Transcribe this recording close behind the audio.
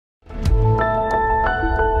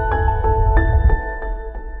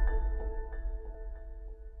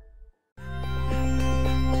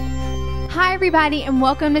everybody, and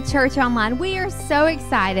welcome to Church Online. We are so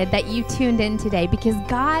excited that you tuned in today because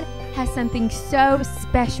God has something so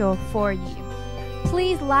special for you.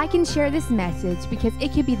 Please like and share this message because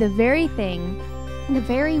it could be the very thing, the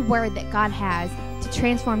very word that God has to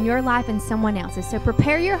transform your life and someone else's. So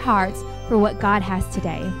prepare your hearts for what God has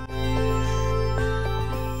today.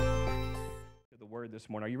 The word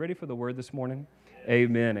this morning. Are you ready for the word this morning?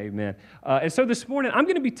 Amen, amen. And so this morning, I'm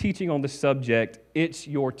going to be teaching on the subject, It's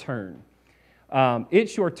Your Turn.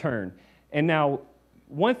 It's your turn. And now,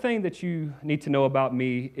 one thing that you need to know about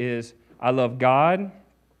me is I love God,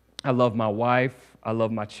 I love my wife, I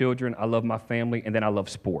love my children, I love my family, and then I love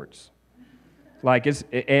sports.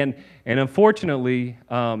 And unfortunately,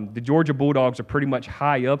 the Georgia Bulldogs are pretty much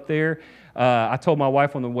high up there. I told my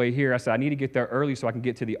wife on the way here, I said, I need to get there early so I can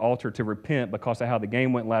get to the altar to repent because of how the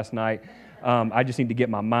game went last night. I just need to get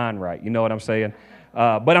my mind right. You know what I'm saying?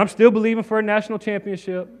 But I'm still believing for a national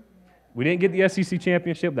championship. We didn't get the SEC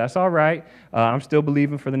championship. That's all right. I'm still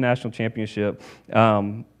believing for the national championship.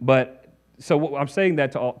 But I'm saying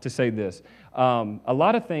that to say this. A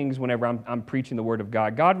lot of things, whenever I'm preaching the Word of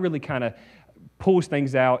God, God really kind of pulls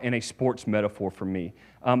things out in a sports metaphor for me.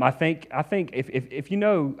 I think if you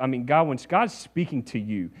know, I mean, when God's speaking to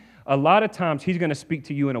you, a lot of times He's going to speak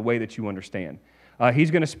to you in a way that you understand.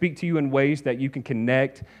 He's going to speak to you in ways that you can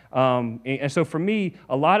connect. And so for me,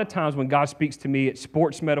 a lot of times when God speaks to me, it's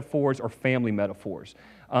sports metaphors or family metaphors.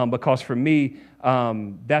 Because for me,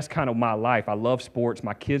 that's kind of my life. I love sports.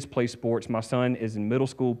 My kids play sports. My son is in middle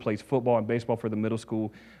school, plays football and baseball for the middle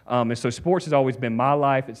school. And so sports has always been my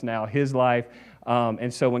life. It's now his life.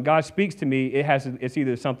 And so when God speaks to me, it's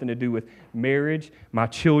either something to do with marriage, my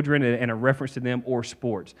children, and a reference to them, or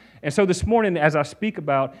sports. And so this morning, as I speak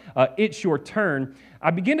about It's Your Turn, I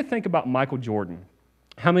begin to think about Michael Jordan.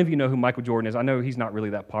 How many of you know who Michael Jordan is? I know he's not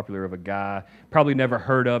really that popular of a guy. Probably never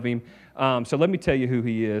heard of him. So let me tell you who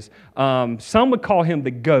he is. Some would call him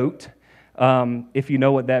the GOAT. If you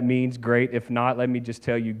know what that means, great. If not, let me just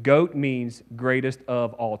tell you, GOAT means greatest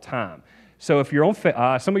of all time. So if you're on,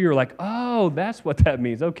 some of you are like, oh, that's what that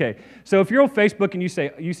means. Okay. So if you're on Facebook and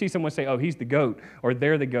you see someone say, oh, he's the GOAT, or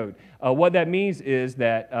they're the GOAT, what that means is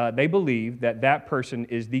that they believe that person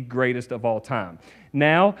is the greatest of all time.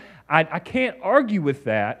 Now, I can't argue with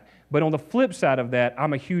that, but on the flip side of that,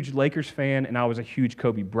 I'm a huge Lakers fan, and I was a huge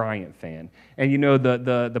Kobe Bryant fan. And you know,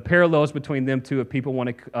 the parallels between them two, if people want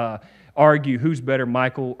to argue who's better,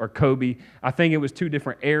 Michael or Kobe, I think it was two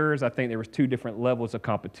different eras. I think there was two different levels of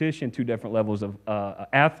competition, two different levels of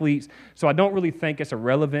athletes. So I don't really think it's a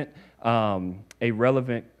relevant argument.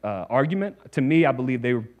 To me, I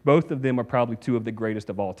believe both of them are probably two of the greatest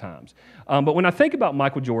of all times. But when I think about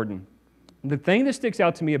Michael Jordan, the thing that sticks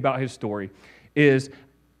out to me about his story is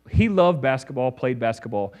he loved basketball, played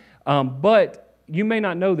basketball, but you may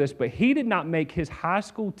not know this, but he did not make his high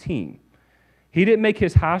school team. He didn't make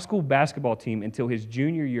his high school basketball team until his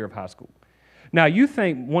junior year of high school. Now, you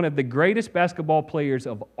think one of the greatest basketball players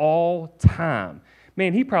of all time,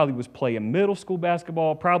 man, he probably was playing middle school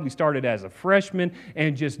basketball, probably started as a freshman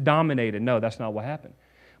and just dominated. No, that's not what happened.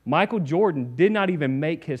 Michael Jordan did not even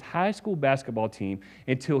make his high school basketball team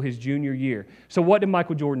until his junior year. So what did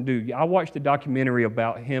Michael Jordan do? I watched a documentary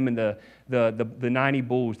about him and the 90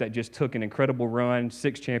 Bulls that just took an incredible run,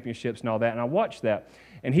 6 championships and all that, and I watched that.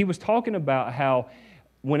 And he was talking about how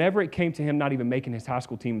whenever it came to him not even making his high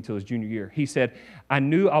school team until his junior year, he said, I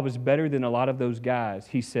knew I was better than a lot of those guys.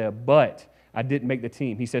 He said, but I didn't make the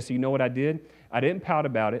team. He said, so you know what I did? I didn't pout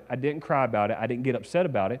about it. I didn't cry about it. I didn't get upset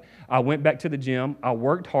about it. I went back to the gym. I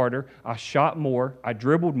worked harder. I shot more. I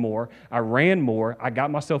dribbled more. I ran more. I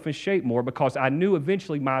got myself in shape more because I knew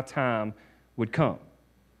eventually my time would come.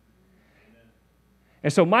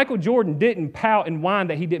 And so Michael Jordan didn't pout and whine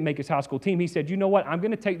that he didn't make his high school team. He said, you know what? I'm going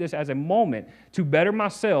to take this as a moment to better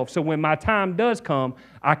myself so when my time does come,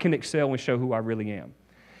 I can excel and show who I really am.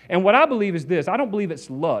 And what I believe is this. I don't believe it's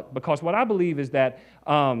luck because what I believe is that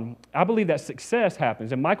I believe that success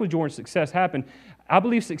happens. And Michael Jordan's success happened. I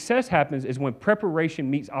believe success happens is when preparation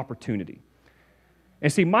meets opportunity.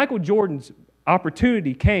 And see, Michael Jordan's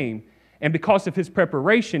opportunity came, and because of his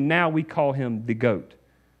preparation, now we call him the GOAT.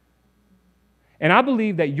 And I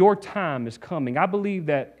believe that your time is coming. I believe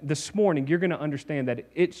that this morning you're going to understand that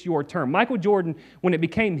it's your turn. Michael Jordan, when it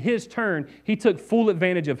became his turn, he took full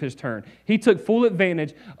advantage of his turn. He took full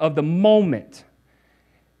advantage of the moment.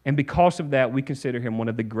 And because of that, we consider him one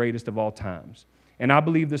of the greatest of all times. And I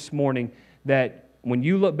believe this morning that when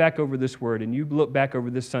you look back over this word and you look back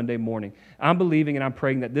over this Sunday morning, I'm believing and I'm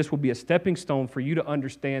praying that this will be a stepping stone for you to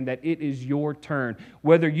understand that it is your turn.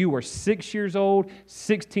 Whether you are 6 years old,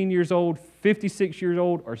 16 years old, 56 years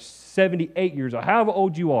old, or 78 years old, however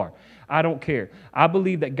old you are, I don't care. I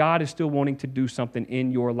believe that God is still wanting to do something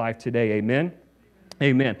in your life today. Amen?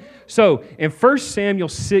 Amen. So in 1 Samuel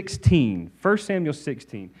 16,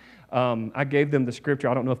 I gave them the scripture.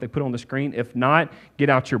 I don't know if they put it on the screen. If not, get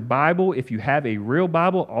out your Bible. If you have a real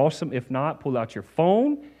Bible, awesome. If not, pull out your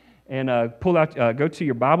phone and go to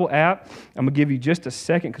your Bible app. I'm going to give you just a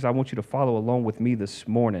second because I want you to follow along with me this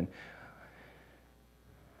morning.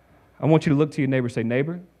 I want you to look to your neighbor and say,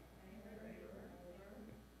 neighbor.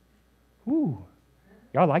 Ooh,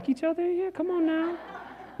 y'all like each other? Yeah, come on now.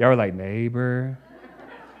 Y'all are like, neighbor.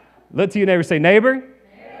 Look to your neighbor and say, neighbor.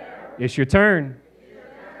 It's your turn.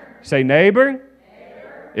 Say, neighbor,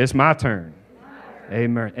 it's my turn.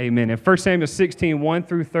 Amen. Amen. In 1 Samuel 16, 1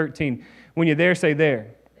 through 13, when you're there, say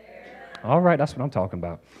there. All right, that's what I'm talking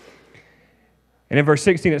about. And in verse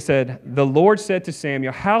 16 it said, the Lord said to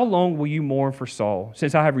Samuel, how long will you mourn for Saul,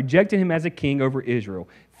 since I have rejected him as a king over Israel?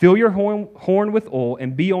 Fill your horn with oil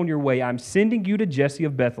and be on your way. I'm sending you to Jesse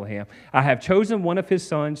of Bethlehem. I have chosen one of his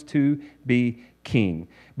sons to be king.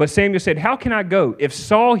 But Samuel said, how can I go? If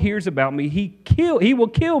Saul hears about me, he will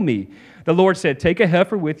kill me. The Lord said, take a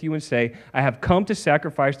heifer with you and say, I have come to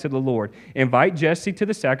sacrifice to the Lord. Invite Jesse to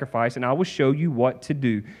the sacrifice, and I will show you what to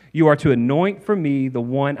do. You are to anoint for me the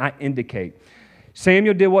one I indicate.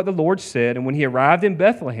 Samuel did what the Lord said, and when he arrived in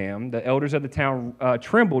Bethlehem, the elders of the town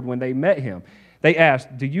trembled when they met him. They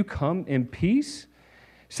asked, do you come in peace?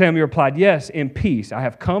 Samuel replied, yes, in peace. I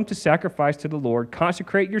have come to sacrifice to the Lord.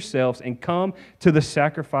 Consecrate yourselves and come to the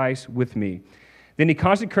sacrifice with me. Then he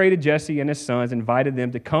consecrated Jesse and his sons, invited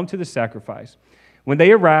them to come to the sacrifice. When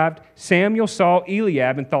they arrived, Samuel saw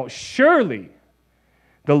Eliab and thought, surely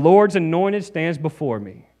the Lord's anointed stands before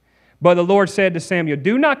me. But the Lord said to Samuel,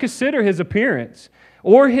 do not consider his appearance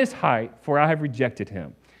or his height, for I have rejected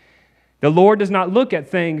him. The Lord does not look at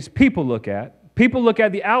things people look at. People look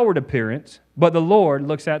at the outward appearance, but the Lord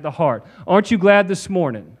looks at the heart. Aren't you glad this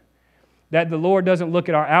morning that the Lord doesn't look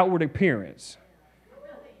at our outward appearance?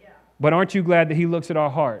 But aren't you glad that he looks at our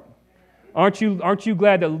heart? Aren't you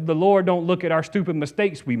glad that the Lord don't look at our stupid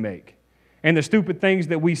mistakes we make and the stupid things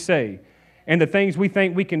that we say and the things we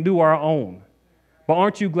think we can do our own? But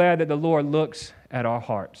aren't you glad that the Lord looks at our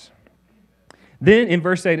hearts? Then in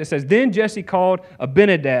verse 8 it says, then Jesse called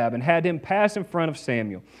Abinadab and had him pass in front of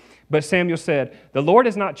Samuel. But Samuel said, the Lord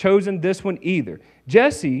has not chosen this one either.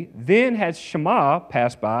 Jesse then had Shammah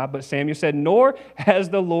pass by, but Samuel said, nor has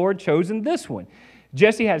the Lord chosen this one.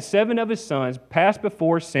 Jesse had 7 of his sons pass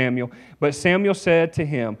before Samuel, but Samuel said to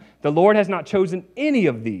him, the Lord has not chosen any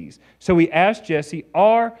of these. So he asked Jesse,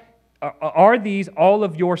 are these all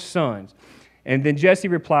of your sons? And then Jesse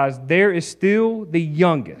replies, there is still the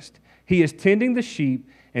youngest. He is tending the sheep.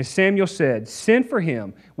 And Samuel said, send for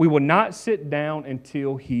him. We will not sit down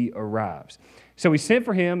until he arrives. So he sent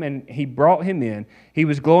for him, and he brought him in. He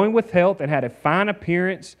was glowing with health and had a fine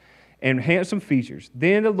appearance and handsome features.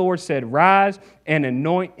 Then the Lord said, rise and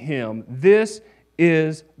anoint him. This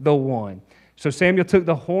is the one. So Samuel took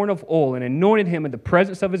the horn of oil and anointed him in the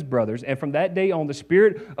presence of his brothers. And from that day on, the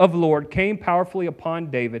Spirit of the Lord came powerfully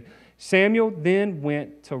upon David. Samuel then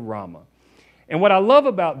went to Ramah. And what I love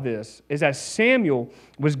about this is as Samuel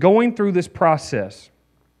was going through this process,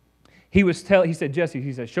 he said,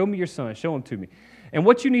 Jesse, show me your son, show him to me. And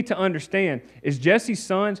what you need to understand is Jesse's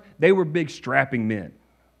sons, they were big strapping men.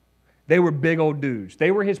 They were big old dudes.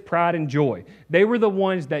 They were his pride and joy. They were the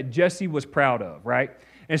ones that Jesse was proud of, right?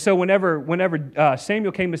 And so whenever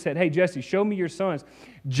Samuel came and said, hey, Jesse, show me your sons,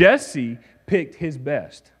 Jesse picked his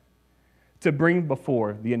best to bring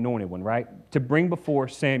before the anointed one, right? To bring before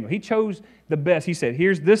Samuel. He chose the best. He said,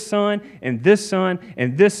 here's this son and this son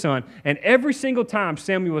and this son. And every single time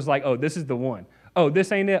Samuel was like, oh, this is the one. Oh,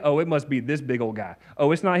 this ain't it. Oh, it must be this big old guy.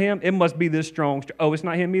 Oh, it's not him. It must be this strong. Oh, it's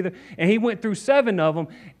not him either. And he went through 7 of them,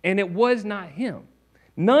 and it was not him.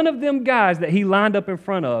 None of them guys that he lined up in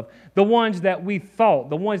front of, the ones that we thought,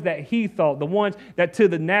 the ones that he thought, the ones that to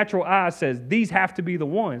the natural eye says, these have to be the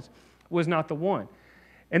ones, was not the one.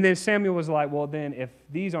 And then Samuel was like, well, then if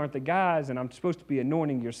these aren't the guys and I'm supposed to be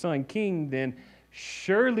anointing your son king, then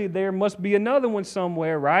surely there must be another one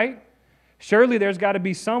somewhere, right? Surely there's got to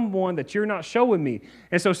be someone that you're not showing me.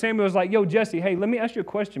 And so Samuel was like, yo, Jesse, hey, let me ask you a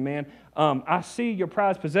question, man. I see your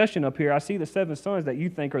prized possession up here. I see the 7 sons that you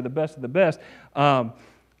think are the best of the best.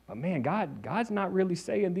 But man, God's not really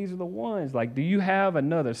saying these are the ones. Like, do you have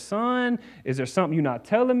another son? Is there something you're not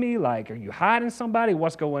telling me? Like, are you hiding somebody?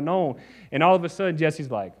 What's going on? And all of a sudden,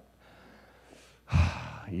 Jesse's like,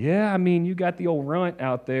 Yeah, I mean, you got the old runt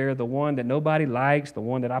out there, the one that nobody likes, the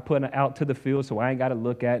one that I put out to the field so I ain't got to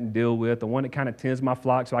look at and deal with, the one that kind of tends my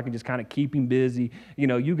flock so I can just kind of keep him busy.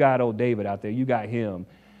 You got old David out there. You got him.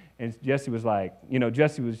 And Jesse was like, he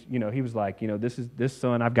was like, this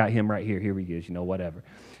son, I've got him right here. Here he is, whatever.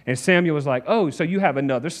 And Samuel was like, oh, so you have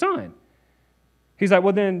another son. He's like,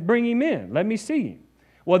 well, then bring him in. Let me see him.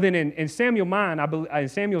 Well, then in Samuel's mind,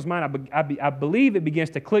 I believe it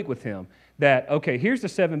begins to click with him that, okay, here's the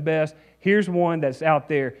 7 best. Here's one that's out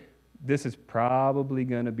there. This is probably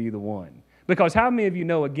going to be the one. Because how many of you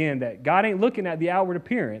know, again, that God ain't looking at the outward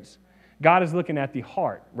appearance. God is looking at the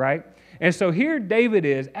heart, right? And so here David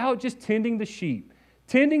is out just tending the sheep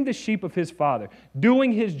of his father,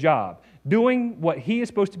 doing his job, doing what he is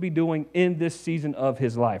supposed to be doing in this season of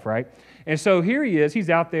his life, right? And so here he is.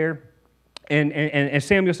 He's out there. And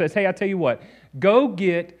Samuel says, hey, I tell you what, go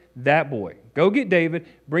get that boy. Go get David,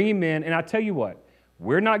 bring him in, and I tell you what,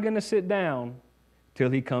 we're not going to sit down till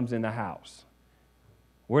he comes in the house.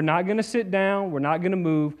 We're not going to sit down. We're not going to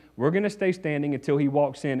move. We're going to stay standing until he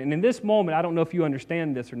walks in. And in this moment, I don't know if you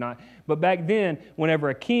understand this or not, but back then, whenever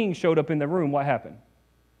a king showed up in the room, what happened?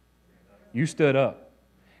 You stood up.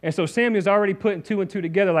 And so Samuel's already putting 2 and 2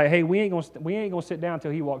 together like, hey, we ain't gonna sit down until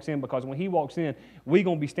he walks in, because when he walks in, we're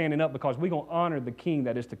going to be standing up because we're going to honor the king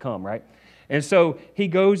that is to come, right? And so he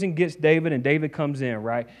goes and gets David, and David comes in,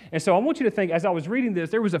 right? And so I want you to think, as I was reading this,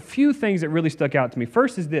 there was a few things that really stuck out to me.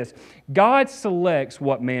 First is this: God selects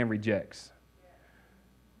what man rejects.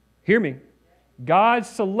 Hear me. God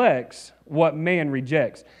selects what man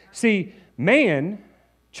rejects. See, man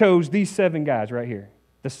chose these 7 guys right here.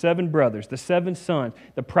 The 7 brothers, the 7 sons,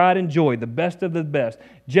 the pride and joy, the best of the best.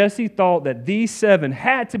 Jesse thought that these 7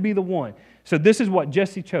 had to be the one. So this is what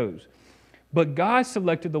Jesse chose. But God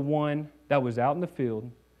selected the one that was out in the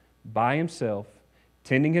field by himself,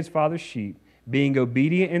 tending his father's sheep, being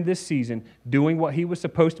obedient in this season, doing what he was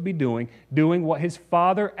supposed to be doing what his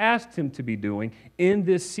father asked him to be doing in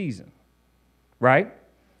this season. Right?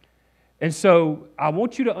 And so I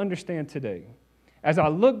want you to understand today, as I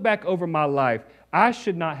look back over my life, I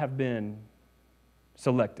should not have been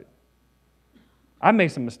selected. I made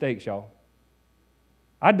some mistakes, y'all.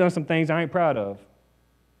 I've done some things I ain't proud of.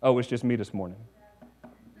 Oh, it's just me this morning.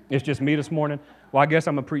 It's just me this morning. Well, I guess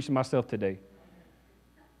I'm going to preach to myself today.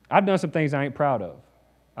 I've done some things I ain't proud of.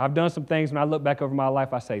 I've done some things when I look back over my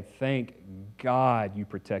life, I say, thank God you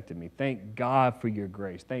protected me. Thank God for your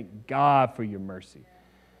grace. Thank God for your mercy.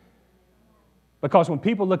 Because when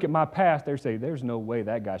people look at my past, they say, there's no way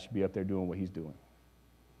that guy should be up there doing what he's doing.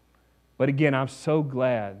 But again, I'm so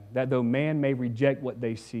glad that though man may reject what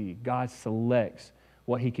they see, God selects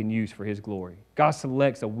what he can use for his glory. God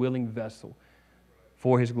selects a willing vessel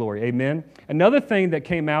for his glory. Amen? Another thing that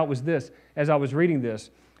came out was this, as I was reading this.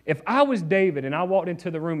 If I was David and I walked into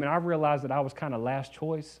the room and I realized that I was kind of last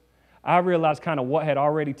choice, I realized kind of what had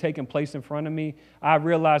already taken place in front of me. I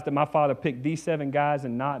realized that my father picked these 7 guys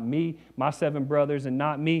and not me, my 7 brothers and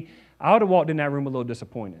not me. I would have walked in that room a little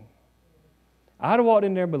disappointed. I would have walked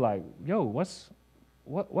in there and be like, yo, what's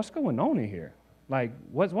going on in here? Like,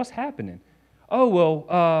 what's happening? Oh,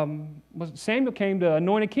 well, Samuel came to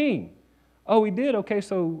anoint a king. Oh, he did? Okay,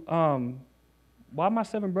 so why are my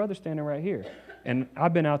 7 brothers standing right here? And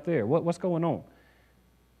I've been out there. What's going on?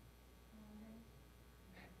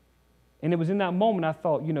 And it was in that moment I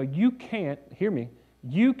thought, you can't, hear me,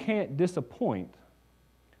 you can't disappoint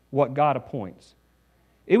what God appoints.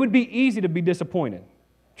 It would be easy to be disappointed.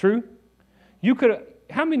 True? You could.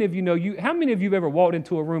 How many of you know how many of you have ever walked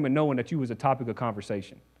into a room and knowing that you was a topic of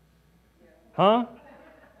conversation? Huh?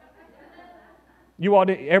 You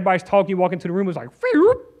walked in, everybody's talking, you walk into the room, it's like,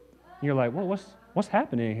 Phew! You're like, well, what's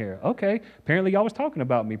happening here? Okay, apparently y'all was talking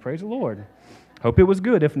about me, praise the Lord. Hope it was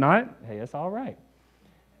good. If not, hey, it's all right.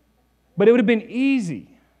 But it would have been easy.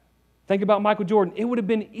 Think about Michael Jordan. It would have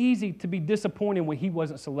been easy to be disappointed when he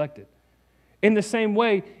wasn't selected. In the same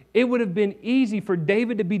way, it would have been easy for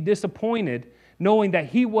David to be disappointed knowing that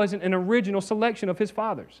he wasn't an original selection of his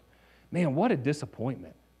father's. Man, what a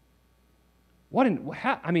disappointment.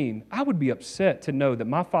 I would be upset to know that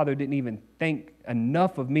my father didn't even think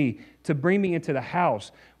enough of me to bring me into the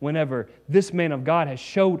house whenever this man of God has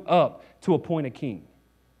showed up to appoint a king.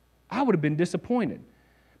 I would have been disappointed.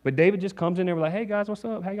 But David just comes in there like, hey, guys, what's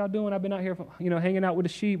up? How y'all doing? I've been out here, hanging out with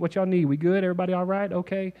the sheep. What y'all need? We good? Everybody all right?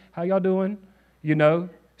 Okay. How y'all doing?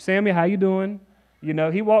 Sammy, how you doing?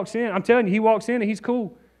 He walks in. I'm telling you, he walks in and he's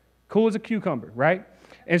cool. Cool as a cucumber, right?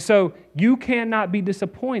 And so you cannot be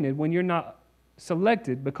disappointed when you're not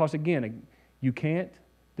selected because, again, you can't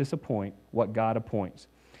disappoint what God appoints.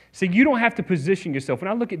 See, you don't have to position yourself. When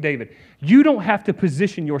I look at David, you don't have to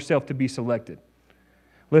position yourself to be selected.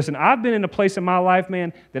 Listen, I've been in a place in my life,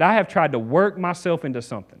 man, that I have tried to work myself into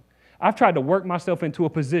something. I've tried to work myself into a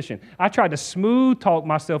position. I tried to smooth talk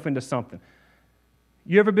myself into something.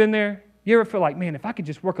 You ever been there? You ever feel like, man, if I could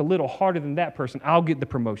just work a little harder than that person, I'll get the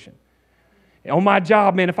promotion. On my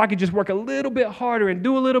job, man, if I could just work a little bit harder and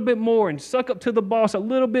do a little bit more and suck up to the boss a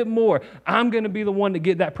little bit more, I'm going to be the one to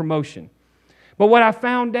get that promotion. But what I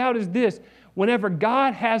found out is this: whenever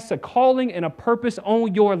God has a calling and a purpose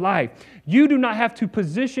on your life, you do not have to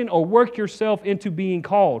position or work yourself into being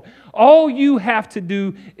called. All you have to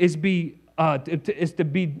do is to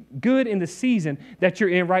be good in the season that you're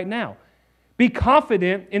in right now. Be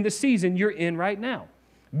confident in the season you're in right now.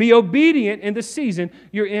 Be obedient in the season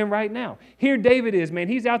you're in right now. Here David is, man.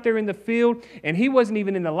 He's out there in the field, and he wasn't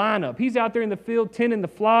even in the lineup. He's out there in the field, tending the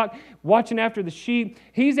flock, watching after the sheep.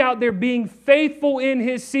 He's out there being faithful in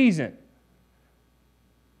his season,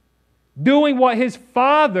 doing what his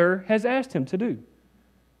father has asked him to do.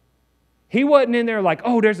 He wasn't in there like,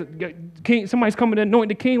 oh, there's a king, somebody's coming to anoint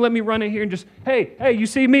the king. Let me run in here and just, hey, you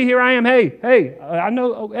see me? Here I am. Hey, I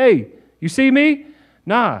know. Oh, hey, you see me?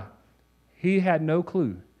 Nah. He had no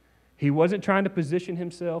clue. He wasn't trying to position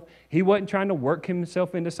himself. He wasn't trying to work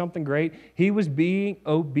himself into something great. He was being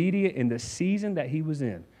obedient in the season that he was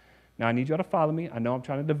in. Now, I need y'all to follow me. I know I'm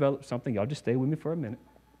trying to develop something. Y'all just stay with me for a minute.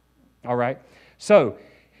 All right? So,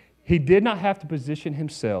 he did not have to position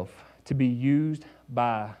himself to be used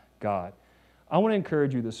by God. I want to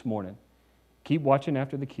encourage you this morning. Keep watching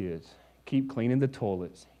after the kids. Keep cleaning the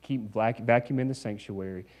toilets. Keep vacuuming the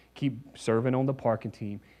sanctuary. Keep serving on the parking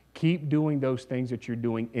team. Keep doing those things that you're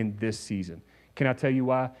doing in this season. Can I tell you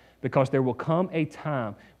why? Because there will come a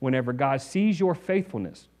time whenever God sees your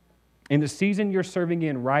faithfulness in the season you're serving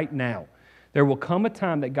in right now. There will come a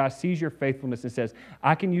time that God sees your faithfulness and says,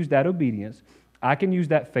 I can use that obedience, I can use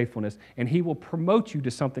that faithfulness, and He will promote you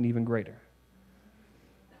to something even greater.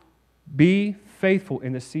 Be faithful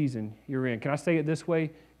in the season you're in. Can I say it this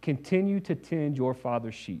way? Continue to tend your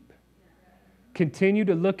Father's sheep. Continue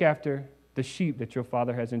to look after the sheep that your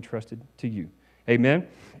Father has entrusted to you. Amen?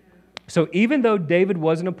 So even though David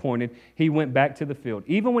wasn't appointed, he went back to the field.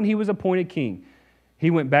 Even when he was appointed king, he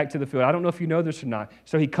went back to the field. I don't know if you know this or not.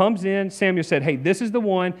 So he comes in. Samuel said, hey, this is the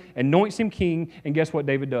one, anoints him king. And guess what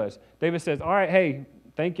David does? David says, all right, hey,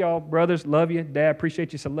 thank y'all, brothers. Love you. Dad,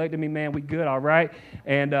 appreciate you selecting me, man. We good, all right?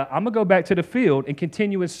 And I'm going to go back to the field and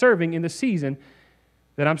continue in serving in the season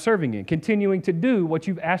that I'm serving in, continuing to do what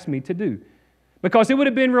you've asked me to do. Because it would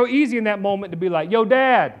have been real easy in that moment to be like, yo,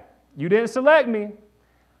 Dad, you didn't select me.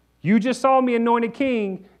 You just saw me anointed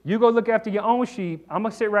king. You go look after your own sheep. I'm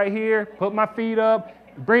going to sit right here, put my feet up,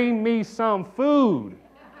 bring me some food.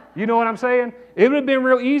 You know what I'm saying? It would have been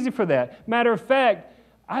real easy for that. Matter of fact,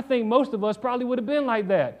 I think most of us probably would have been like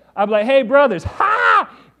that. I'd be like, hey, brothers,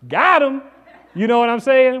 got him. You know what I'm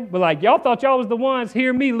saying? But like, y'all thought y'all was the ones.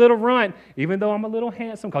 Hear me, little runt, even though I'm a little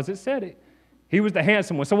handsome, because it said it. He was the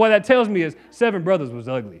handsome one. So what that tells me is 7 brothers was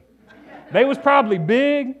ugly. They was probably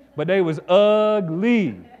big, but they was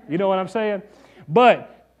ugly. You know what I'm saying?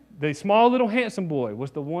 But the small little handsome boy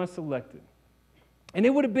was the one selected. And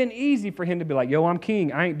it would have been easy for him to be like, yo, I'm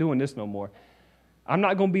king. I ain't doing this no more. I'm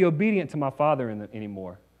not going to be obedient to my father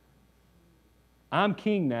anymore. I'm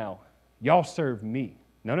king now. Y'all serve me.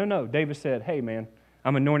 No. David said, hey, man,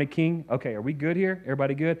 I'm anointed king. Okay, are we good here?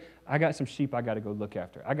 Everybody good? I got some sheep I got to go look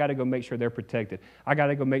after. I got to go make sure they're protected. I got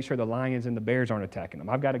to go make sure the lions and the bears aren't attacking them.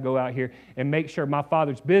 I've got to go out here and make sure my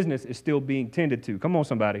father's business is still being tended to. Come on,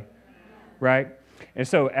 somebody. Right? And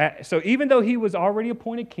so even though he was already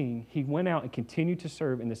appointed king, he went out and continued to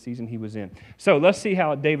serve in the season he was in. So let's see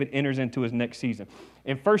how David enters into his next season.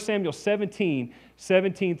 In 1 Samuel 17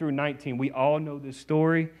 through 19, we all know this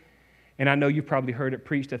story. And I know you've probably heard it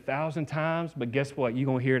preached 1,000 times, but guess what? You're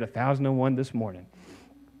going to hear it 1,001 this morning.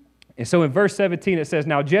 And so in verse 17, it says,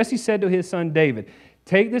 now Jesse said to his son David,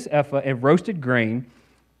 take this ephah and roasted grain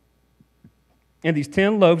and these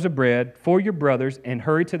 10 loaves of bread for your brothers and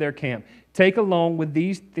hurry to their camp. Take along with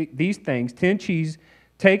these things, 10 cheese.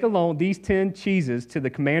 Take along these 10 cheeses to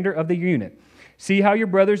the commander of the unit. See how your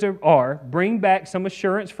brothers are. Bring back some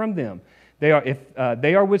assurance from them. They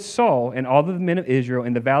are with Saul and all of the men of Israel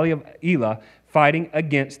in the valley of Elah fighting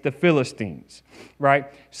against the Philistines,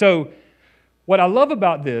 right? So what I love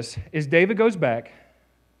about this is David goes back,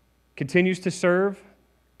 continues to serve,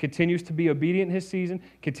 continues to be obedient in his season,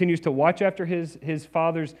 continues to watch after his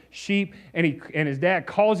father's sheep, and his dad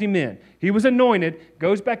calls him in. He was anointed,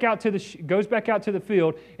 goes back out to the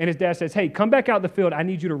field, and his dad says, hey, come back out the field. I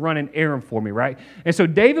need you to run an errand for me, right? And so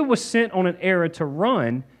David was sent on an errand to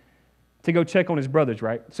run to go check on his brothers,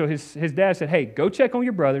 right? So his dad said, hey, go check on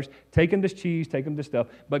your brothers, take them this cheese, take them this stuff,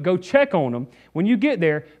 but go check on them. When you get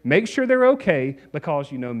there, make sure they're okay,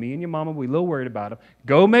 because, me and your mama, we're a little worried about them.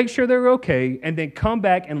 Go make sure they're okay, and then come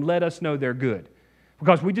back and let us know they're good.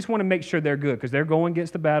 Because we just want to make sure they're good, because they're going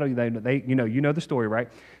against the battle. They you know the story, right?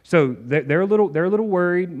 So they're a little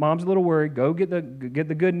worried. Mom's a little worried. Go get the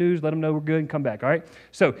good news, let them know we're good, and come back, all right?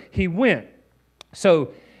 So he went.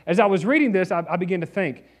 So as I was reading this, I began to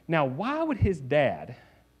think, now, why would his dad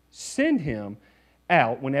send him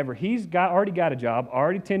out whenever already got a job,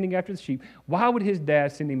 already tending after the sheep? Why would his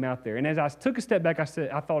dad send him out there? And as I took a step back, I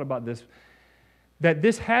thought about this, that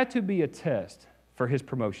this had to be a test for his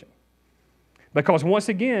promotion. Because once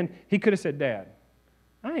again, he could have said, Dad,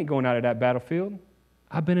 I ain't going out of that battlefield.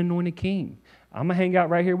 I've been anointed king. I'm going to hang out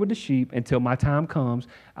right here with the sheep until my time comes.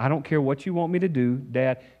 I don't care what you want me to do.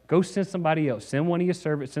 Dad, go send somebody else. Send one of your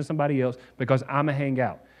servants, send somebody else, because I'm going to hang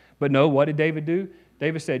out. But no, what did David do?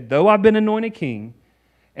 David said, though I've been anointed king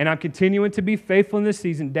and I'm continuing to be faithful in this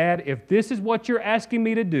season, Dad, if this is what you're asking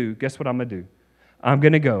me to do, guess what I'm going to do? I'm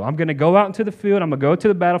going to go. I'm going to go out into the field. I'm going to go to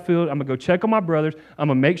the battlefield. I'm going to go check on my brothers. I'm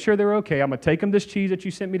going to make sure they're okay. I'm going to take them this cheese that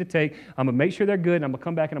you sent me to take. I'm going to make sure they're good, and I'm going to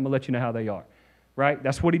come back and I'm going to let you know how they are. Right?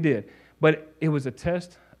 That's what he did. But it was a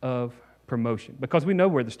test of promotion, because we know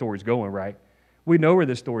where the story's going, right? We know where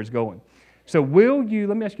this story's going. So let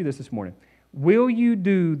me ask you this morning. Will you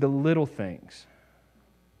do the little things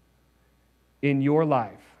in your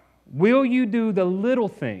life? Will you do the little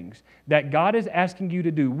things that God is asking you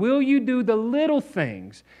to do? Will you do the little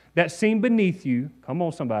things that seem beneath you? Come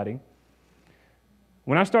on, somebody.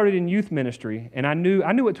 When I started in youth ministry, and I knew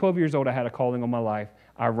at 12 years old I had a calling on my life,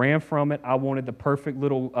 I ran from it. I wanted the perfect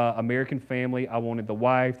little American family. I wanted the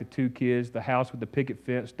wife, the 2 kids, the house with the picket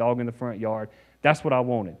fence, dog in the front yard. That's what I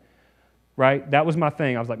wanted. Right? That was my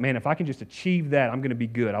thing. I was like, man, if I can just achieve that, I'm going to be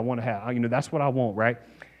good. I want to have, that's what I want, right?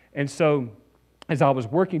 And so as I was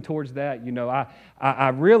working towards that, I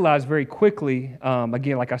realized very quickly,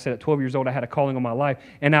 again, like I said, at 12 years old, I had a calling on my life.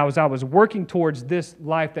 And as I was working towards this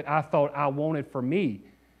life that I thought I wanted for me,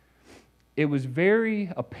 it was very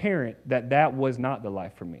apparent that was not the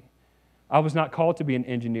life for me. I was not called to be an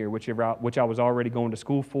engineer, which I was already going to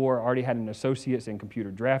school for. I already had an associate's in computer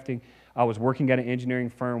drafting. I was working at an engineering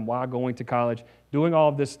firm while going to college, doing all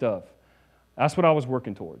of this stuff. That's what I was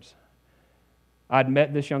working towards. I'd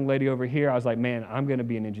met this young lady over here. I was like, man, I'm going to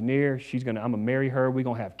be an engineer. I'm going to marry her. We're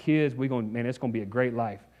going to have kids. It's going to be a great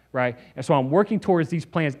life, right? And so I'm working towards these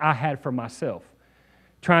plans I had for myself,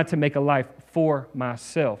 trying to make a life for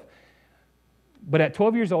myself. But at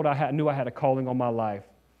 12 years old, I knew I had a calling on my life.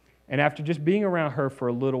 And after just being around her for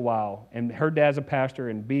a little while, and her dad's a pastor,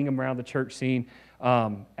 and being around the church scene,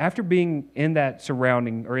 after being in that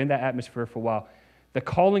surrounding or in that atmosphere for a while, the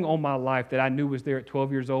calling on my life that I knew was there at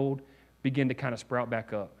 12 years old began to kind of sprout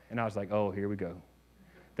back up. And I was like, oh, here we go.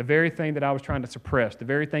 The very thing that I was trying to suppress, the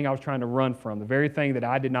very thing I was trying to run from, the very thing that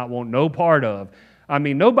I did not want no part of. I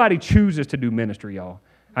mean, nobody chooses to do ministry, y'all.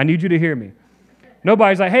 I need you to hear me.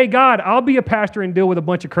 Nobody's like, hey, God, I'll be a pastor and deal with a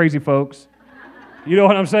bunch of crazy folks. You know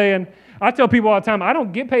what I'm saying? I tell people all the time, I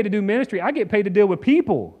don't get paid to do ministry. I get paid to deal with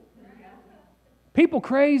people. People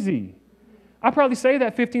crazy. I probably say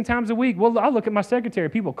that 15 times a week. Well, I'll look at my secretary.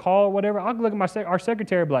 People call or whatever. I'll look at our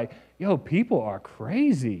secretary and be like, yo, people are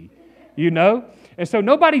crazy, And so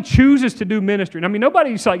nobody chooses to do ministry. And I mean,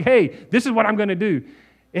 nobody's like, hey, this is what I'm going to do.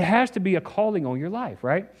 It has to be a calling on your life,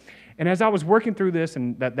 right? And as I was working through this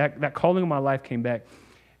and that calling on my life came back,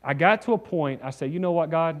 I got to a point, I said, you know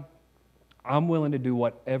what, God? I'm willing to do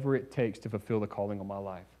whatever it takes to fulfill the calling on my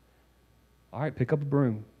life. All right, pick up a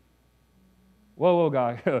broom. Whoa,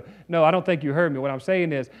 God. No, I don't think you heard me. What I'm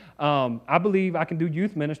saying is I believe I can do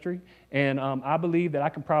youth ministry, and I believe that I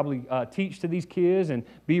can probably teach to these kids and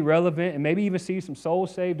be relevant and maybe even see some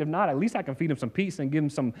souls saved. If not, at least I can feed them some pizza and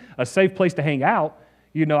give them a safe place to hang out.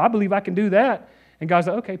 I believe I can do that. And God's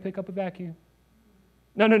like, okay, pick up a vacuum.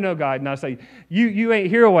 No, God. No, I say, you ain't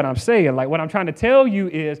hearing what I'm saying. Like, what I'm trying to tell you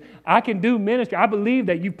is I can do ministry. I believe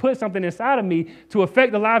that you put something inside of me to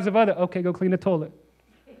affect the lives of others. Okay, go clean the toilet.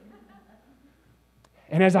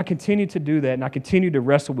 And as I continued to do that, and I continued to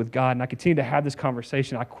wrestle with God, and I continued to have this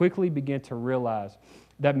conversation, I quickly began to realize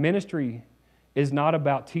that ministry is not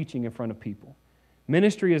about teaching in front of people.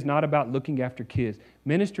 Ministry is not about looking after kids.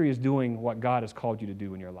 Ministry is doing what God has called you to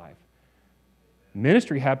do in your life.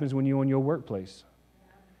 Ministry happens when you're in your workplace.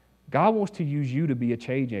 God wants to use you to be a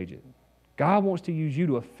change agent. God wants to use you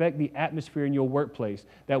to affect the atmosphere in your workplace,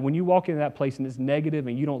 that when you walk into that place and it's negative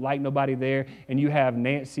and you don't like nobody there, and you have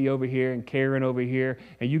Nancy over here and Karen over here,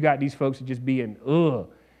 and you got these folks that just being,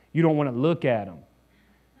 you don't want to look at them.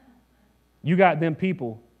 You got them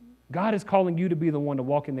people God is calling you to be the one to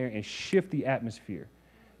walk in there and shift the atmosphere.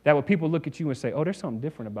 That when people look at you and say, oh, there's something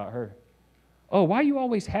different about her. Oh, why are you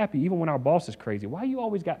always happy even when our boss is crazy? Why you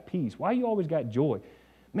always got peace? Why you always got joy?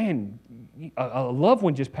 Man, a loved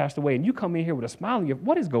one just passed away and you come in here with a smile on your face.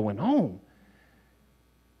 What is going on?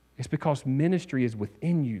 It's because ministry is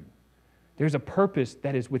within you. There's a purpose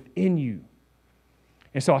that is within you.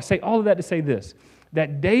 And so I say all of that to say this,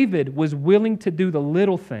 that David was willing to do the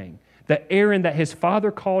little thing, the errand that his father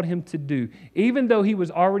called him to do, even though he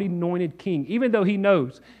was already anointed king, even though he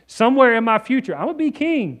knows somewhere in my future, I'm going to be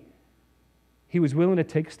king. He was willing to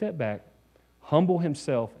take a step back, humble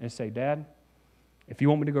himself, and say, Dad, if you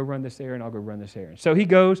want me to go run this errand, I'll go run this errand. So he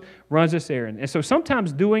goes, runs this errand. And so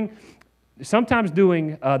sometimes doing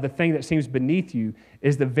the thing that seems beneath you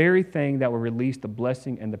is the very thing that will release the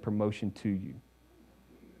blessing and the promotion to you.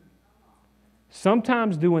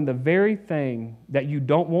 Sometimes doing the very thing that you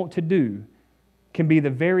don't want to do can be the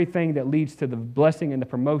very thing that leads to the blessing and the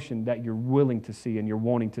promotion that you're willing to see and you're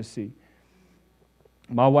wanting to see.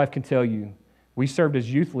 My wife can tell you, we served as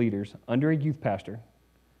youth leaders under a youth pastor.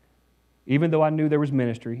 Even though I knew there was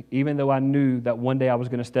ministry, even though I knew that one day I was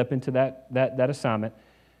going to step into that assignment,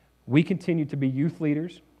 we continued to be youth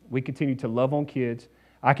leaders. We continued to love on kids.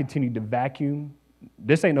 I continued to vacuum.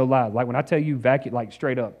 This ain't no lie. Like when I tell you vacuum, like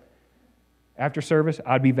straight up, after service,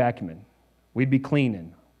 I'd be vacuuming. We'd be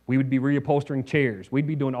cleaning. We would be reupholstering chairs. We'd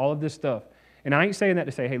be doing all of this stuff. And I ain't saying that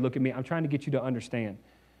to say, hey, look at me. I'm trying to get you to understand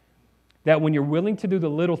that when you're willing to do the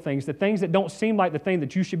little things, the things that don't seem like the thing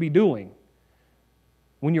that you should be doing,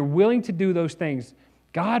 when you're willing to do those things,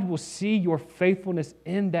 God will see your faithfulness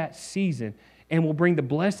in that season and will bring the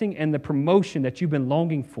blessing and the promotion that you've been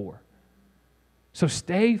longing for. So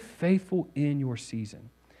stay faithful in your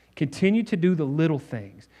season. Continue to do the little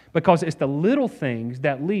things because it's the little things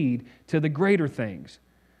that lead to the greater things.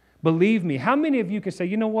 Believe me, how many of you can say,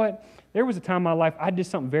 you know what? There was a time in my life I did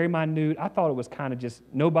something very minute. I thought it was kind of just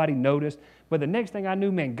nobody noticed. But the next thing I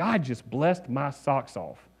knew, man, God just blessed my socks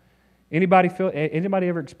off. Anybody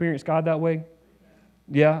ever experienced God that way?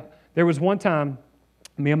 Yeah. There was one time,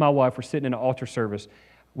 me and my wife were sitting in an altar service.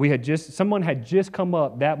 Someone had just come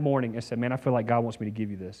up that morning and said, man, I feel like God wants me to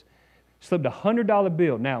give you this. Slipped a $100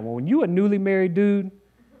 bill. Now, when you a newly married dude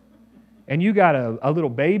and you got a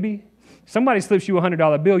little baby, somebody slips you a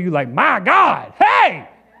 $100 bill, you like, my God, hey!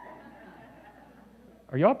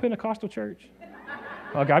 Are y'all Pentecostal church?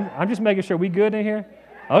 Okay, I'm just making sure we good in here.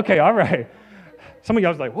 Okay, all right. Some of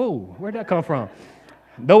y'all was like, whoa, where'd that come from?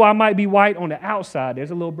 Though I might be white on the outside,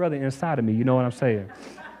 there's a little brother inside of me. You know what I'm saying?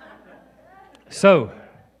 So,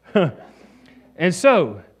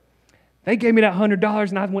 they gave me that $100,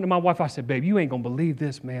 and I went to my wife. I said, babe, you ain't going to believe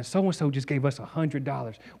this, man. So-and-so just gave us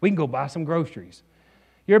 $100. We can go buy some groceries.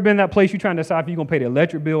 You ever been in that place you're trying to decide if you're going to pay the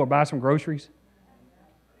electric bill or buy some groceries?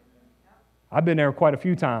 I've been there quite a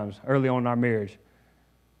few times early on in our marriage.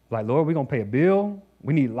 Like, Lord, we're going to pay a bill.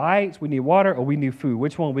 We need lights, we need water, or we need food.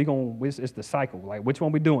 Which one we going to, it's the cycle. Like, which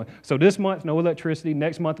one we doing? So this month, no electricity.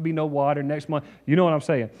 Next month will be no water. Next month, you know what I'm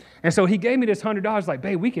saying? And so he gave me this $100, like,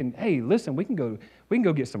 babe, we can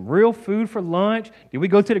go get some real food for lunch. Then we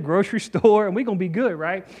go to the grocery store, and we're going to be good,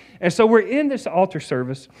 right? And so we're in this altar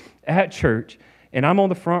service at church, and I'm on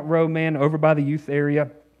the front row, man, over by the youth area.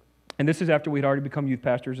 And this is after we'd already become youth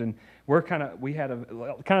pastors, and we had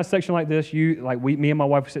a kind of section like this. Me and my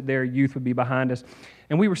wife would sit there, youth would be behind us,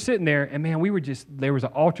 and we were sitting there, and man, there was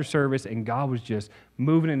an altar service, and God was just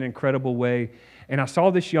moving in an incredible way. And I saw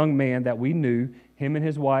this young man that we knew, him and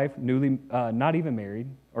his wife, not even married,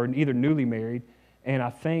 or either newly married, and I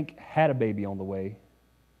think had a baby on the way.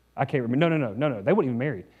 I can't remember. No, they weren't even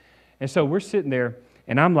married. And so we're sitting there,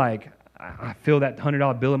 and I'm like, I feel that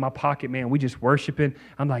 $100 bill in my pocket, man. We just worshiping.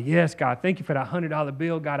 I'm like, yes, God, thank you for that $100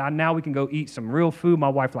 bill. God, now we can go eat some real food. My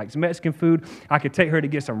wife likes Mexican food. I could take her to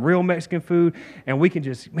get some real Mexican food, and we can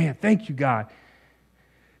just, man, thank you, God.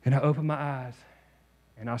 And I opened my eyes,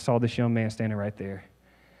 and I saw this young man standing right there.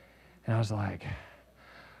 And I was like,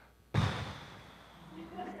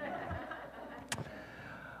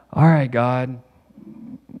 all right, God.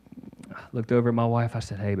 I looked over at my wife. I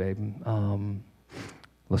said, hey, babe,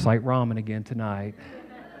 looks like ramen again tonight.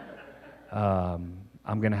 I'm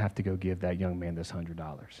going to have to go give that young man this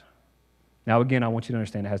 $100. Now, again, I want you to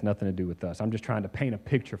understand it has nothing to do with us. I'm just trying to paint a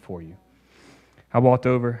picture for you. I walked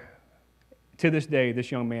over. To this day, this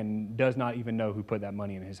young man does not even know who put that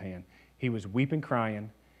money in his hand. He was weeping, crying,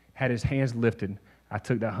 had his hands lifted. I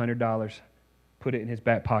took that $100, put it in his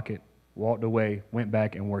back pocket, walked away, went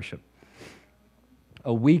back and worshiped.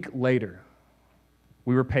 A week later,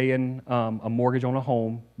 We were paying a mortgage on a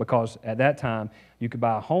home because at that time you could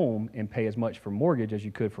buy a home and pay as much for mortgage as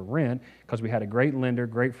you could for rent because we had a great lender,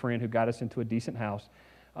 great friend who got us into a decent house.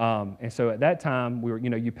 And so at that time, we were,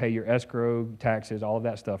 you pay your escrow, taxes, all of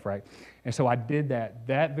that stuff, right? And so I did that.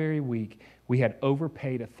 That very week, we had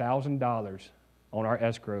overpaid $1,000 on our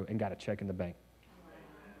escrow and got a check in the bank.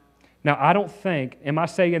 Now, I don't think, am I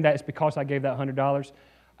saying that it's because I gave that $100?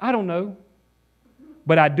 I don't know.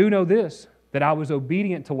 But I do know this, that I was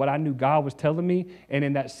obedient to what I knew God was telling me, and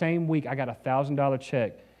in that same week, I got a $1,000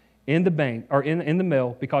 check in the bank, or in the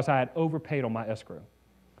mail, because I had overpaid on my escrow.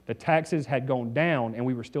 The taxes had gone down, and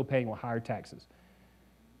we were still paying on higher taxes.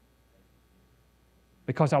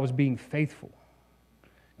 Because I was being faithful.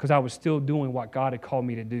 Because I was still doing what God had called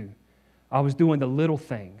me to do. I was doing the little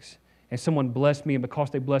things. And someone blessed me, and because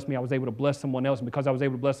they blessed me, I was able to bless someone else. And because I was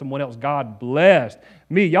able to bless someone else, God blessed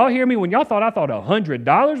me. Y'all hear me? When y'all thought I thought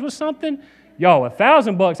 $100 was something, y'all,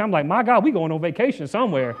 $1,000, I'm like, my God, we going on vacation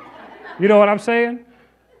somewhere. You know what I'm saying?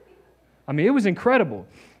 I mean, it was incredible.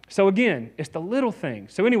 So again, it's the little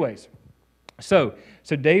things. So anyways,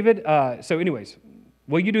 David,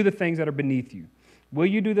 will you do the things that are beneath you? Will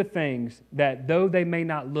you do the things that, though they may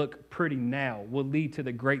not look pretty now, will lead to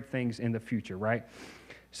the great things in the future, right?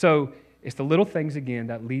 So it's the little things, again,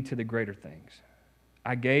 that lead to the greater things.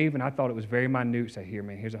 I gave, and I thought it was very minute. Say, here,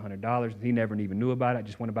 man, here's $100. He never even knew about it. I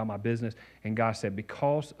just went about my business. And God said,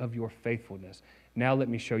 because of your faithfulness, now let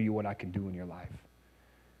me show you what I can do in your life.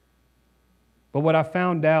 But what I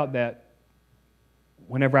found out that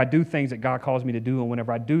whenever I do things that God calls me to do, and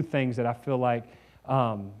whenever I do things that I feel like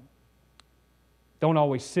don't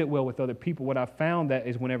always sit well with other people, what I found that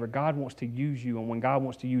is whenever God wants to use you, and when God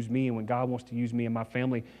wants to use me, and when God wants to use me and my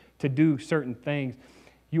family to do certain things,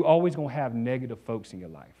 you always going to have negative folks in your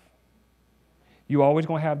life. You always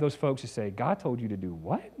going to have those folks that say, God told you to do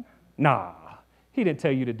what? Nah, he didn't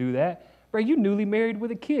tell you to do that. Bro, you newly married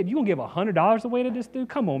with a kid. You going to give $100 away to this dude?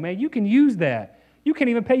 Come on, man. You can use that. You can't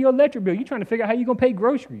even pay your electric bill. You're trying to figure out how you're going to pay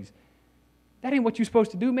groceries. That ain't what you're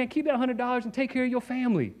supposed to do, man. Keep that $100 and take care of your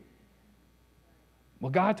family. Well,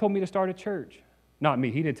 God told me to start a church. Not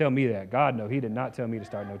me. He didn't tell me that. God, no, he did not tell me to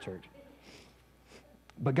start no church.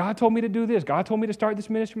 But God told me to do this. God told me to start this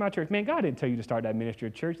ministry in my church. Man, God didn't tell you to start that ministry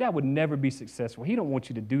or church. That would never be successful. He don't want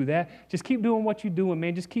you to do that. Just keep doing what you're doing,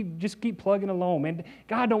 man. Just keep plugging along, man.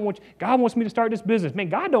 God wants me to start this business. Man,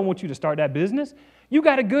 God don't want you to start that business. You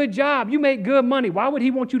got a good job. You make good money. Why would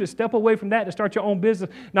he want you to step away from that to start your own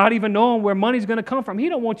business, not even knowing where money's going to come from? He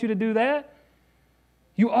don't want you to do that.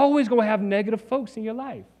 You always going to have negative folks in your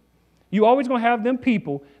life. You always going to have them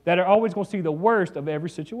people that are always going to see the worst of every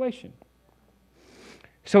situation.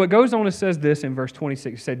 So it goes on and says this in verse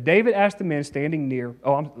 26. It said, David asked the men standing near.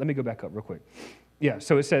 Let me go back up real quick. Yeah,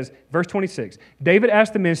 so it says, verse 26. David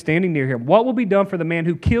asked the men standing near him, what will be done for the man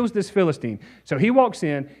who kills this Philistine? So he walks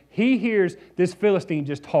in. He hears this Philistine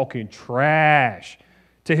just talking trash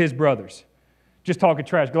to his brothers. Just talking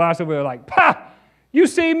trash. Goliath's over there like, "Pah! You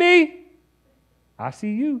see me? I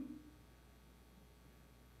see you.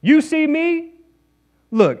 You see me?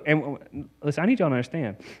 Look," and listen, I need y'all to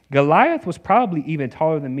understand, Goliath was probably even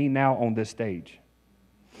taller than me now on this stage.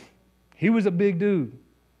 He was a big dude.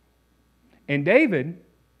 And David,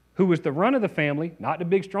 who was the run of the family, not the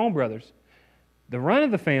big strong brothers, the run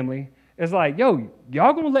of the family, is like, yo,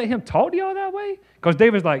 y'all going to let him talk to y'all that way? Because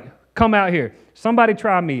David's like, come out here. Somebody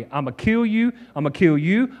try me. I'm going to kill you. I'm going to kill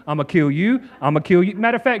you. I'm going to kill you. I'm going to kill you.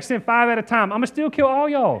 Matter of fact, send 5 at a time. I'm going to still kill all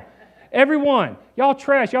y'all. Everyone. Y'all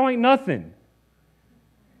trash. Y'all ain't nothing.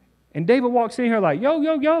 And David walks in here like, yo,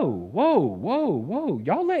 whoa.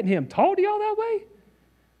 Y'all letting him talk to y'all that way?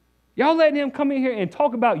 Y'all letting him come in here and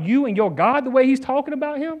talk about you and your God the way he's talking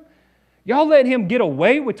about him? Y'all letting him get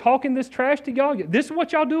away with talking this trash to y'all? This is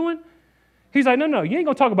what y'all doing? He's like, no, you ain't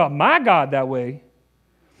going to talk about my God that way.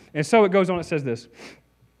 And so it goes on, it says this.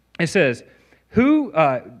 It says,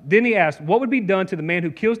 then he asked, what would be done to the man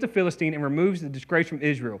who kills the Philistine and removes the disgrace from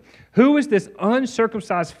Israel? Who is this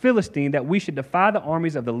uncircumcised Philistine that we should defy the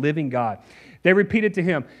armies of the living God? They repeated to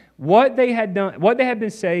him what they had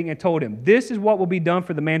been saying, and told him, this is what will be done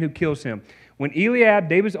for the man who kills him. When Eliab,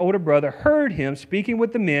 David's older brother, heard him speaking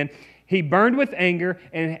with the men, he burned with anger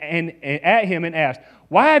and at him and asked,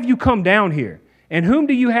 why have you come down here? And who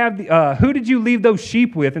did you leave those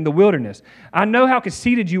sheep with in the wilderness? I know how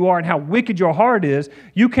conceited you are and how wicked your heart is.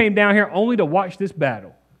 You came down here only to watch this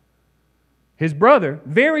battle. His brother,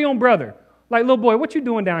 very own brother, like, little boy, what you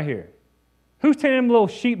doing down here? Who's tending them little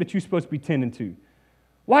sheep that you're supposed to be tending to?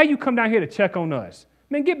 Why you come down here to check on us?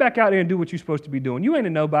 Man, get back out there and do what you're supposed to be doing. You ain't a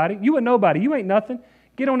nobody. You a nobody. You ain't nothing.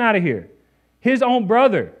 Get on out of here. His own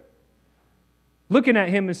brother looking at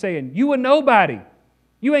him and saying, you a nobody.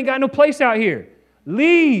 You ain't got no place out here.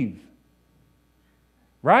 Leave.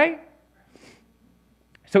 Right?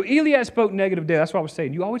 So Eliab spoke negative death. That's what I was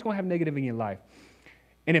saying. You always going to have negative in your life.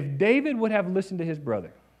 And if David would have listened to his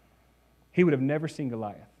brother, he would have never seen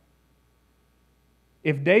Goliath.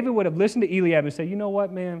 If David would have listened to Eliab and said, you know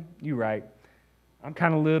what, man, you're right. I'm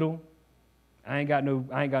kind of little. I ain't got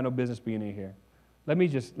no business being in here. Let me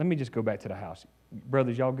just go back to the house.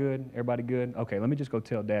 Brothers, y'all good? Everybody good? Okay, let me just go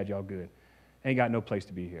tell Dad y'all good. I ain't got no place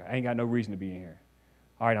to be here. I ain't got no reason to be in here.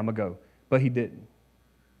 All right, I'm going to go. But he didn't.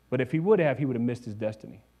 But if he would have missed his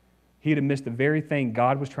destiny. He'd have missed the very thing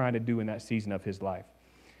God was trying to do in that season of his life.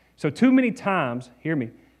 So too many times, hear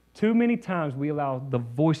me, too many times we allow the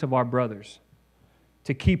voice of our brothers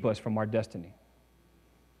to keep us from our destiny.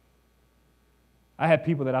 I had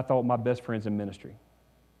people that I thought were my best friends in ministry.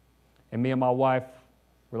 And me and my wife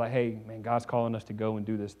were like, hey, man, God's calling us to go and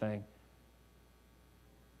do this thing.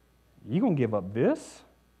 You going to give up this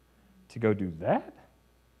to go do that?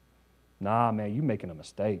 Nah, man, you're making a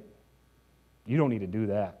mistake. You don't need to do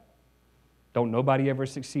that. Don't nobody ever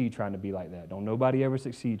succeed trying to be like that. Don't nobody ever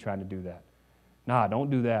succeed trying to do that. Nah, don't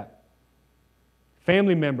do that.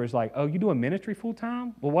 Family members like, oh, you doing ministry full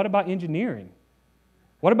time? Well, what about engineering?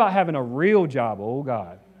 What about having a real job? Oh,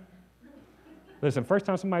 God. Listen, first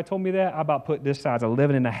time somebody told me that, I about put this size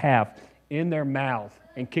 11 and a half in their mouth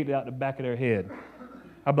and kicked it out the back of their head.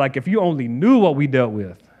 I'd be like, if you only knew what we dealt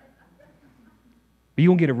with. But you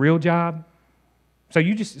gonna get a real job? So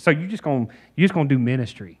you just gonna do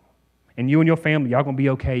ministry. And you and your family, y'all gonna be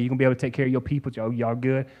okay. You're gonna be able to take care of your people. Oh, y'all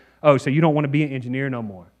good? Oh, so you don't want to be an engineer no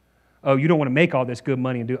more. Oh, you don't want to make all this good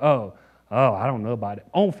money and do, oh, I don't know about it.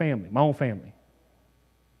 My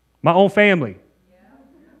own family.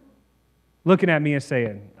 Looking at me and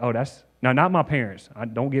saying, oh, now not my parents.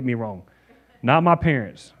 Don't get me wrong. Not my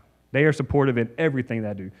parents. They are supportive in everything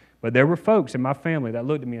that I do. But there were folks in my family that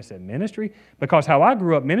looked at me and said, ministry? Because how I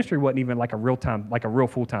grew up, ministry wasn't even like a real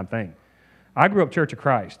full-time thing. I grew up Church of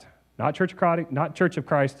Christ. Not Church of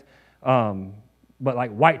Christ, but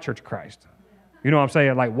like white Church of Christ. You know what I'm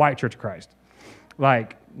saying? Like white Church of Christ.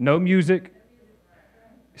 Like no music,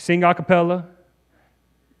 sing a cappella,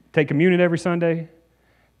 take communion every Sunday.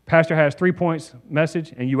 Pastor has 3 points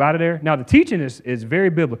message, and you out of there. Now, the teaching is very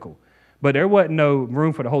biblical, but there wasn't no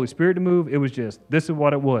room for the Holy Spirit to move. It was just, this is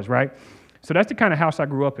what it was, right? So that's the kind of house I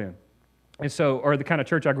grew up in, or the kind of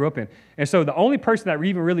church I grew up in. And so the only person that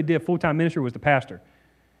even really did full-time ministry was the pastor.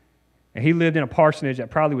 And he lived in a parsonage that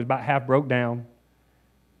probably was about half broke down,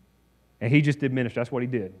 and he just did ministry. That's what he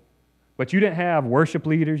did. But you didn't have worship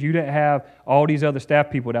leaders. You didn't have all these other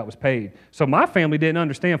staff people that was paid. So my family didn't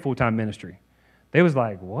understand full-time ministry. They was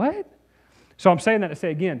like, what? So I'm saying that to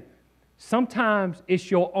say again, sometimes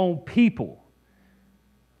it's your own people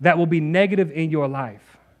that will be negative in your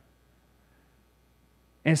life.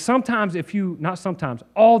 And sometimes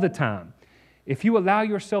all the time, if you allow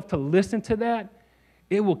yourself to listen to that,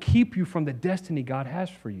 it will keep you from the destiny God has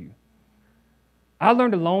for you. I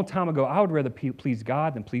learned a long time ago, I would rather please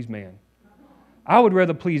God than please man. I would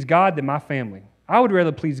rather please God than my family. I would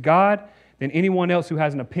rather please God than anyone else who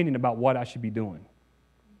has an opinion about what I should be doing.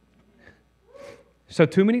 So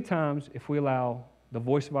too many times, if we allow the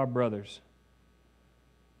voice of our brothers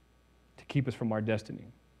to keep us from our destiny.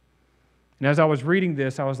 And as I was reading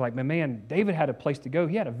this, I was like, man, David had a place to go.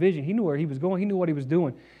 He had a vision. He knew where he was going. He knew what he was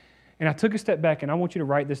doing. And I took a step back, and I want you to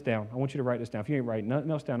write this down. If you ain't writing nothing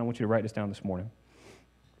else down, I want you to write this down this morning.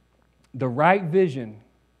 The right vision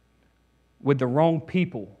with the wrong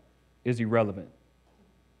people is irrelevant.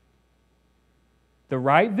 The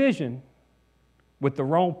right vision with the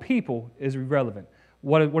wrong people is irrelevant.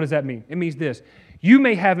 What does that mean? It means this. You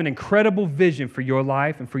may have an incredible vision for your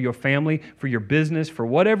life and for your family, for your business, for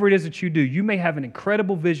whatever it is that you do. You may have an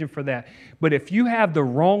incredible vision for that. But if you have the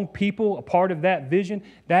wrong people a part of that vision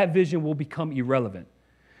will become irrelevant.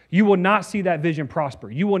 You will not see that vision prosper.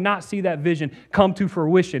 You will not see that vision come to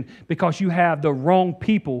fruition because you have the wrong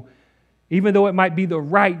people. Even though it might be the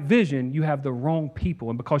right vision, you have the wrong people.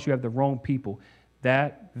 And because you have the wrong people,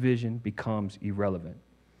 that vision becomes irrelevant.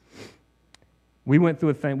 We went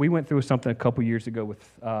through something a couple years ago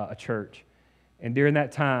with a church. And during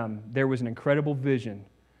that time, there was an incredible vision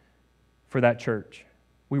for that church.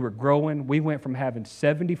 We were growing. We went from having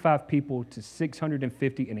 75 people to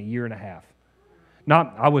 650 in a year and a half.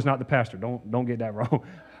 I was not the pastor. Don't get that wrong.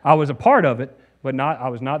 I was a part of it, but I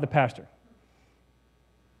was not the pastor.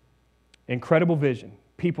 Incredible vision.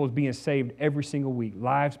 People being saved every single week.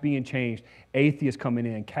 Lives being changed. Atheists coming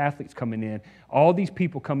in. Catholics coming in. All these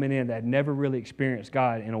people coming in that had never really experienced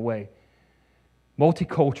God in a way.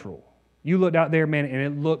 Multicultural. You looked out there, man, and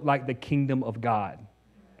it looked like the kingdom of God.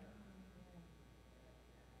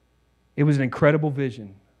 It was an incredible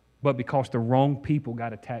vision, but because the wrong people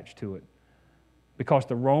got attached to it, because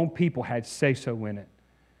the wrong people had say-so in it,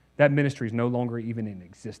 that ministry is no longer even in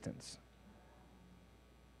existence.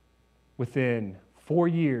 Within 4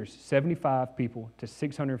 years, 75 people to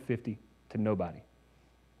 650 to nobody.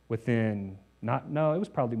 It was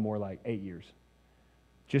probably more like 8 years.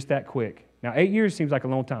 Just that quick. Now, 8 years seems like a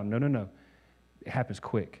long time. No. It happens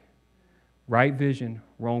quick. Right vision,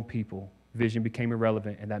 wrong people. Vision became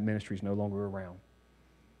irrelevant, and that ministry is no longer around.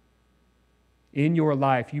 In your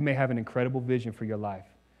life, you may have an incredible vision for your life.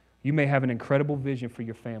 You may have an incredible vision for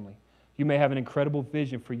your family. You may have an incredible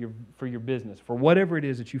vision for your business, for whatever it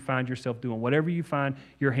is that you find yourself doing, whatever you find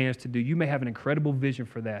your hands to do. You may have an incredible vision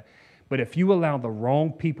for that. But if you allow the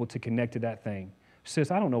wrong people to connect to that thing, sis,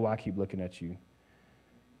 I don't know why I keep looking at you.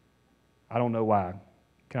 I don't know why.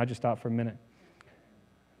 Can I just stop for a minute?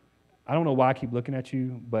 I don't know why I keep looking at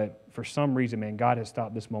you, but for some reason, man, God has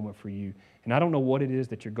stopped this moment for you. And I don't know what it is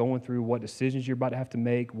that you're going through, what decisions you're about to have to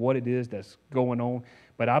make, what it is that's going on,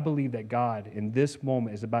 but I believe that God, in this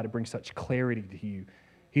moment, is about to bring such clarity to you.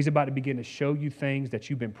 He's about to begin to show you things that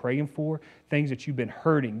you've been praying for, things that you've been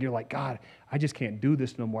hurting. You're like, God, I just can't do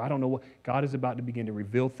this no more. I don't know what. God is about to begin to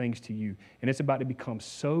reveal things to you, and it's about to become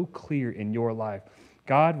so clear in your life.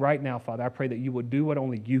 God, right now, Father, I pray that you will do what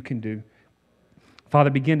only you can do. Father,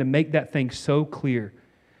 begin to make that thing so clear,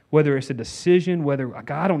 whether it's a decision, whether,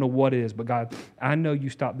 God, I don't know what it is, but God, I know you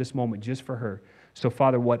stopped this moment just for her. So,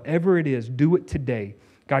 Father, whatever it is, do it today.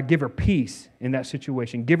 God, give her peace in that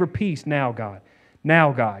situation. Give her peace now, God.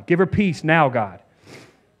 Now, God. Give her peace now, God.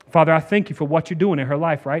 Father, I thank you for what you're doing in her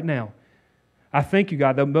life right now. I thank you,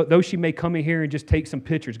 God, though she may come in here and just take some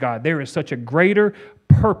pictures, God, there is such a greater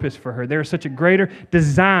purpose for her. There is such a greater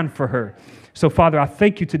design for her. So, Father, I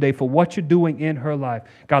thank you today for what you're doing in her life.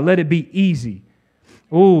 God, let it be easy.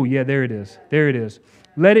 Oh, yeah, there it is. There it is.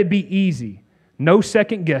 Let it be easy. No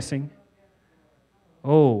second guessing.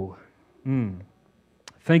 Oh,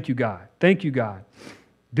 thank you, God. Thank you, God.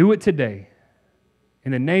 Do it today.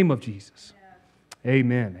 In the name of Jesus.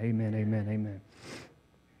 Amen. Amen. Amen. Amen.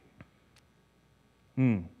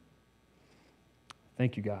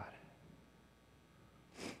 Thank you, God.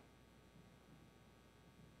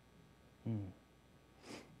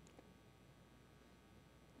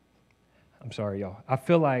 I'm sorry, y'all. I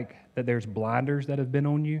feel like that there's blinders that have been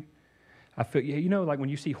on you. I feel, like when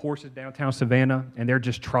you see horses downtown Savannah and they're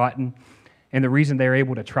just trotting, and the reason they're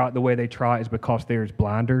able to trot the way they trot is because there's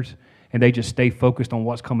blinders and they just stay focused on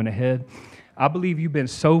what's coming ahead. I believe you've been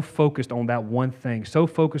so focused on that one thing, so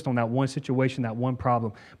focused on that one situation, that one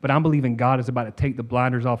problem, but I'm believing God is about to take the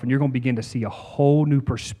blinders off and you're going to begin to see a whole new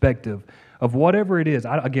perspective of whatever it is.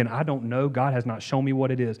 I don't know. God has not shown me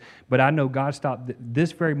what it is, but I know God stopped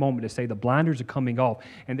this very moment to say the blinders are coming off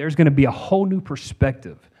and there's going to be a whole new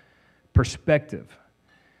perspective.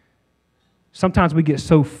 Sometimes we get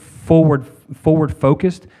so forward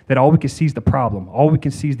focused that all we can see is the problem. All we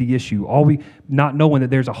can see is the issue. Not knowing that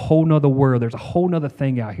there's a whole nother world. There's a whole nother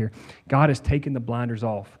thing out here. God has taken the blinders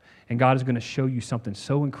off, and God is going to show you something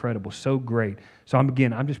so incredible, so great. So I'm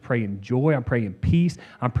just praying joy. I'm praying peace.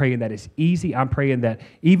 I'm praying that it's easy. I'm praying that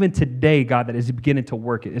even today, God, that it's beginning to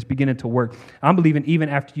work. It's beginning to work. I'm believing even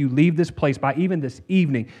after you leave this place, by even this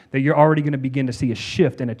evening, that you're already going to begin to see a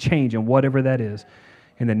shift and a change in whatever that is.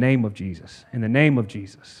 In the name of Jesus. In the name of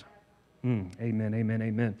Jesus. Amen, amen,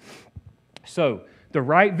 amen. So, the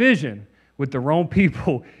right vision with the wrong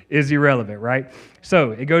people is irrelevant, right?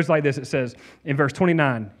 So, it goes like this. It says in verse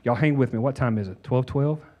 29, y'all hang with me. What time is it?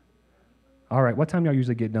 12:12? All right, what time y'all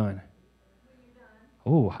usually get done?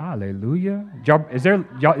 Oh, hallelujah.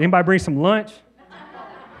 Anybody bring some lunch?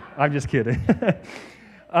 I'm just kidding.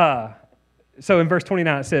 So in verse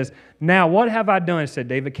 29 it says, "Now what have I done?" said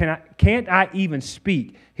David. "Can't I even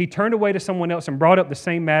speak?" He turned away to someone else and brought up the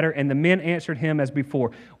same matter, and the men answered him as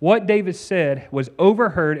before. What David said was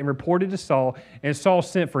overheard and reported to Saul, and Saul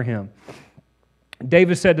sent for him.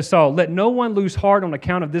 David said to Saul, "Let no one lose heart on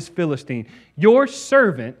account of this Philistine. Your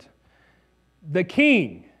servant, the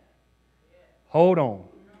king." Hold on.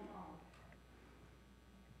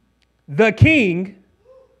 The king,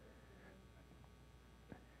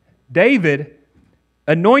 David,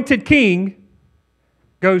 anointed king,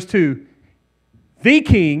 goes to the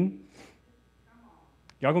king.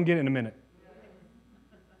 Y'all gonna get it in a minute.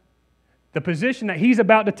 The position that he's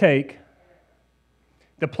about to take,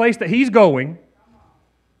 the place that he's going,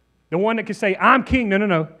 the one that can say, "I'm king."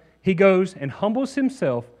 No. He goes and humbles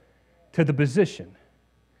himself to the position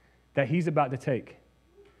that he's about to take.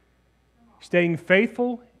 Staying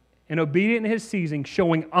faithful and obedient in his season,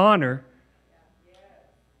 showing honor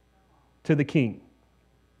to the king.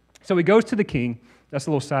 So he goes to the king. That's a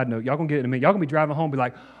little side note. Y'all going to get it in a minute. Y'all going to be driving home and be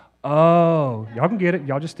like, oh, y'all can get it.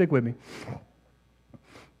 Y'all just stick with me.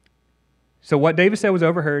 So what David said was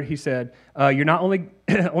overheard. He said, you're not only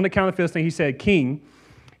on the count of the Philistine, he said, king.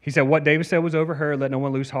 He said, what David said was overheard. Let no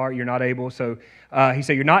one lose heart. You're not able. So he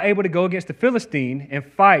said, you're not able to go against the Philistine and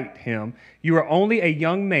fight him. You are only a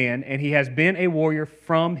young man, and he has been a warrior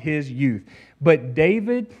from his youth. But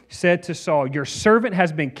David said to Saul, your servant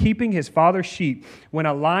has been keeping his father's sheep. When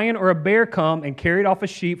a lion or a bear come and carried off a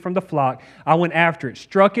sheep from the flock, I went after it,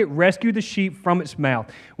 struck it, rescued the sheep from its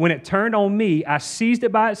mouth. When it turned on me, I seized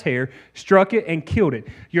it by its hair, struck it, and killed it.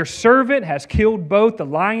 Your servant has killed both the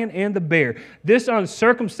lion and the bear. This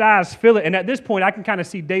uncircumcised Philistine, and at this point, I can kind of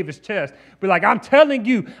see David's chest. Be like, I'm telling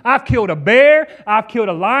you, I've killed a bear, I've killed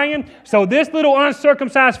a lion, so this little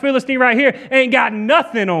uncircumcised Philistine right here ain't got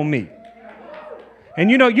nothing on me. And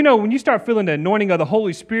you know, when you start feeling the anointing of the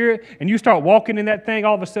Holy Spirit and you start walking in that thing,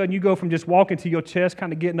 all of a sudden you go from just walking to your chest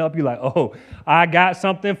kind of getting up. You're like, oh, I got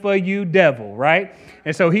something for you, devil, right?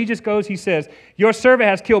 And so he just goes, he says, your servant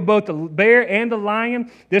has killed both the bear and the lion.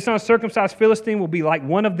 This uncircumcised Philistine will be like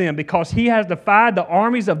one of them because he has defied the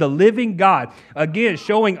armies of the living God. Again,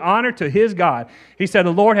 showing honor to his God. He said,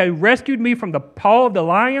 the Lord has rescued me from the paw of the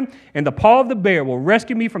lion, and the paw of the bear will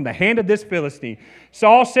rescue me from the hand of this Philistine.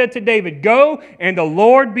 Saul said to David, go, and the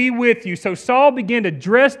Lord be with you. So Saul began to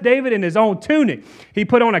dress David in his own tunic. He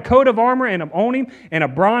put on a coat of armor on him and a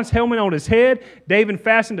bronze helmet on his head. David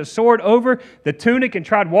fastened a sword over the tunic and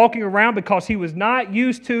tried walking around because he was not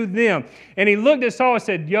used to them. And he looked at Saul and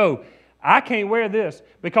said, yo, I can't wear this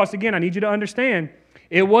because, again, I need you to understand,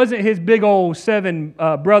 it wasn't his big old 7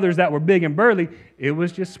 brothers that were big and burly. It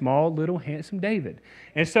was just small, little, handsome David.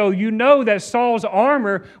 And so you know that Saul's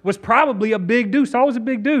armor was probably a big dude. Saul was a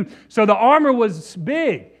big dude. So the armor was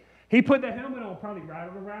big. He put the helmet on, probably right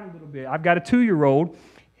around a little bit. I've got a 2-year-old,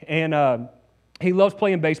 and he loves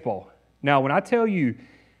playing baseball. Now, when I tell you,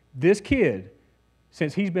 this kid,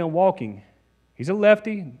 since he's been walking, he's a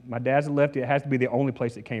lefty. My dad's a lefty. It has to be the only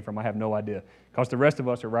place it came from. I have no idea because the rest of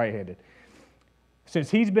us are right-handed.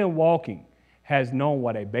 Since he's been walking, has known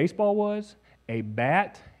what a baseball was, a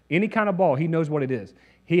bat, any kind of ball. He knows what it is.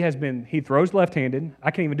 He throws left-handed.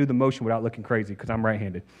 I can't even do the motion without looking crazy because I'm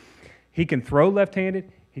right-handed. He can throw left-handed.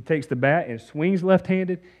 He takes the bat and swings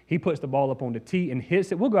left-handed. He puts the ball up on the tee and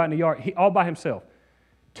hits it. We'll go out in the yard all by himself.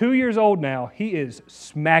 2 years old now. He is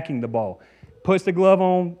smacking the ball. Puts the glove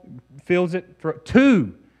on, feels it.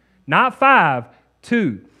 2, not 5,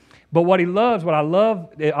 2. But what I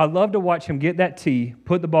love to watch him get that tee,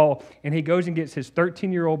 put the ball, and he goes and gets his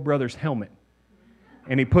 13-year-old brother's helmet,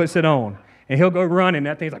 and he puts it on, and he'll go run, and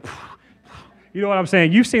that thing's like, you know what I'm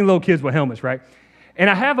saying? You've seen little kids with helmets, right? And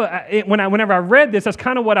whenever I read this, that's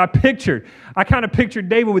kind of what I pictured. I kind of pictured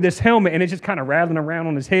David with this helmet, and it's just kind of rattling around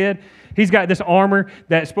on his head. He's got this armor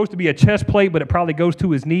that's supposed to be a chest plate, but it probably goes to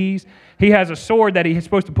his knees. He has a sword that he's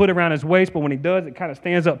supposed to put around his waist, but when he does, it kind of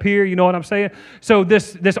stands up here. You know what I'm saying? So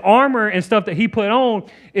this armor and stuff that he put on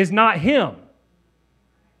is not him.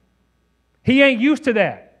 He ain't used to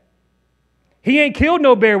that. He ain't killed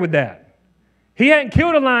no bear with that. He ain't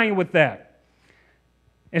killed a lion with that.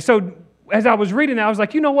 And so as I was reading that, I was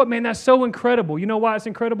like, you know what, man, that's so incredible. You know why it's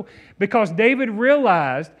incredible? Because David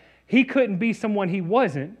realized he couldn't be someone he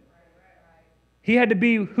wasn't. He had to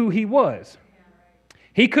be who he was.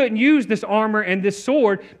 He couldn't use this armor and this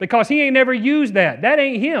sword because he ain't never used that. That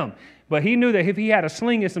ain't him. But he knew that if he had a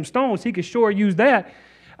sling and some stones, he could sure use that.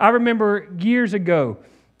 I remember years ago,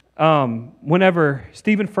 whenever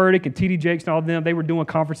Stephen Furtick and T.D. Jakes and all of them, they were doing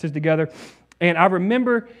conferences together. And I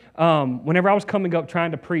remember whenever I was coming up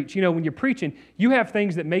trying to preach, you know, when you're preaching, you have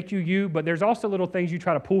things that make you you, but there's also little things you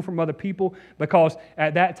try to pull from other people because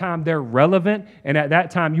at that time they're relevant, and at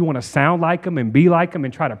that time you want to sound like them and be like them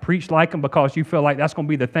and try to preach like them because you feel like that's going to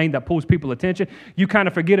be the thing that pulls people's attention. You kind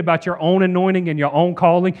of forget about your own anointing and your own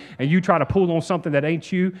calling, and you try to pull on something that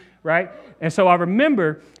ain't you, right? And so I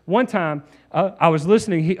remember one time I was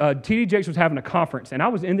listening. T.D. Jakes was having a conference, and I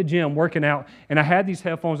was in the gym working out, and I had these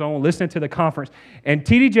headphones on listening to the conference, and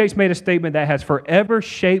T.D. Jakes made a statement that has forever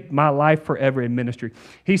shaped my life forever in ministry.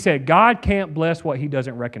 He said, God can't bless what he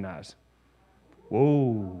doesn't recognize.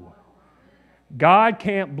 Whoa. God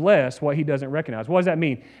can't bless what he doesn't recognize. What does that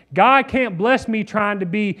mean? God can't bless me trying to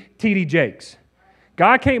be T.D. Jakes.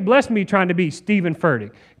 God can't bless me trying to be Stephen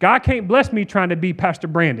Furtick. God can't bless me trying to be Pastor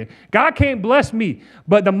Brandon. God can't bless me.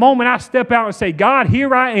 But the moment I step out and say, God,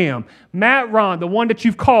 here I am, Matt Rahn, the one that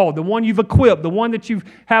you've called, the one you've equipped, the one that you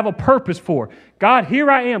have a purpose for. God, here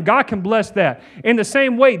I am. God can bless that. In the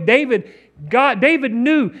same way, David David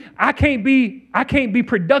knew I can't be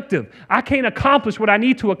productive. I can't accomplish what I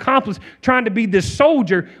need to accomplish trying to be this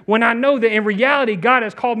soldier when I know that in reality, God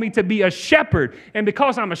has called me to be a shepherd. And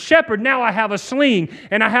because I'm a shepherd, now I have a sling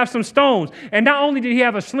and I have some stones. And not only did he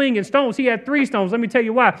have a sling and stones, he had 3 stones. Let me tell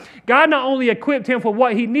you why. God not only equipped him for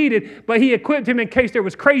what he needed, but he equipped him in case there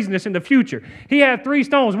was craziness in the future. He had 3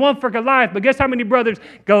 stones, 1 for Goliath, but guess how many brothers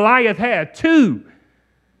Goliath had? 2.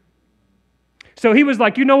 So he was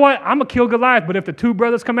like, you know what? I'm going to kill Goliath, but if the 2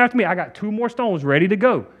 brothers come after me, I got 2 more stones ready to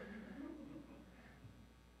go.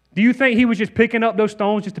 Do you think he was just picking up those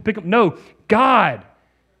stones just to pick them? No, God.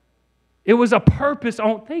 It was a purpose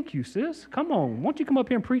on. Thank you, sis. Come on. Why don't you come up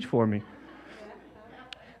here and preach for me?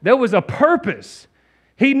 There was a purpose.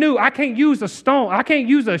 He knew I can't use a stone. I can't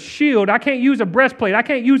use a shield. I can't use a breastplate. I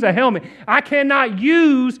can't use a helmet. I cannot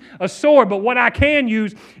use a sword. But what I can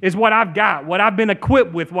use is what I've got, what I've been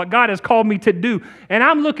equipped with, what God has called me to do. And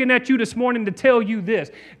I'm looking at you this morning to tell you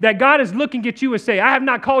this, that God is looking at you and say, I have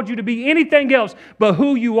not called you to be anything else but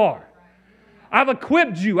who you are. I've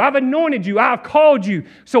equipped you. I've anointed you. I've called you.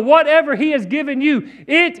 So whatever he has given you,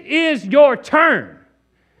 it is your turn.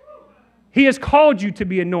 He has called you to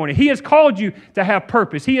be anointed. He has called you to have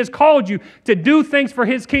purpose. He has called you to do things for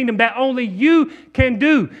his kingdom that only you can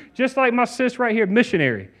do. Just like my sis right here,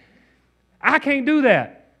 missionary. I can't do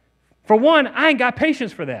that. For one, I ain't got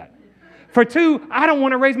patience for that. For 2, I don't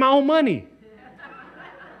want to raise my own money.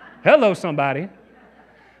 Hello, somebody.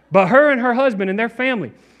 But her and her husband and their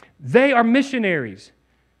family, they are missionaries.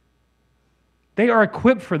 They are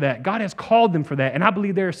equipped for that. God has called them for that. And I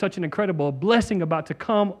believe there is such an incredible blessing about to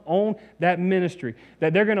come on that ministry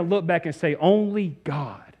that they're going to look back and say, only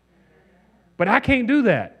God. But I can't do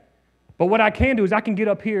that. But what I can do is I can get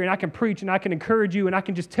up here and I can preach and I can encourage you and I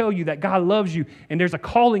can just tell you that God loves you and there's a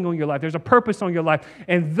calling on your life. There's a purpose on your life.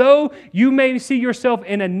 And though you may see yourself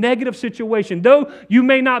in a negative situation, though you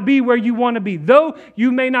may not be where you want to be, though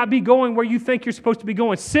you may not be going where you think you're supposed to be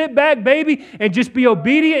going, sit back, baby, and just be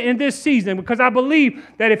obedient in this season, because I believe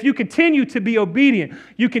that if you continue to be obedient,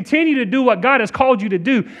 you continue to do what God has called you to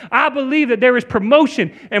do, I believe that there is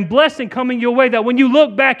promotion and blessing coming your way that when you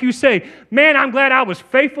look back, you say, man, I'm glad I was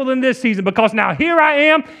faithful in this season, because now here I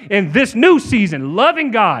am in this new season,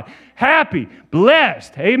 loving God, happy,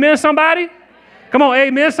 blessed. Amen, somebody? Come on,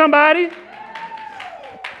 amen, somebody?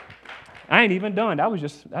 I ain't even done.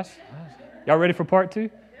 That's y'all ready for part 2?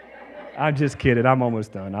 I'm just kidding. I'm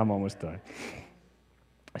almost done.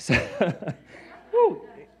 So,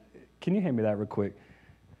 can you hand me that real quick?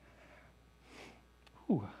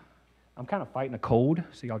 I'm kind of fighting a cold,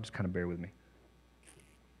 so y'all just kind of bear with me.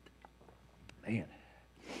 Man.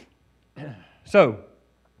 So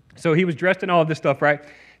he was dressed in all of this stuff, right?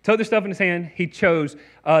 Took the stuff in his hand. He chose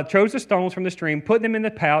the stones from the stream, put them in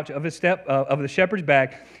the pouch of the shepherd's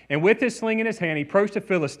bag, and with his sling in his hand, he approached the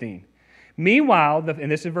Philistine. Meanwhile,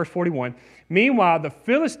 and this is verse 41, meanwhile, the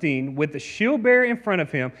Philistine, with the shield bearer in front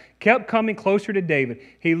of him, kept coming closer to David.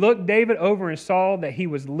 He looked David over and saw that he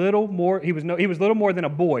was little more than a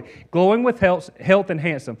boy, glowing with health and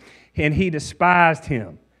handsome, and he despised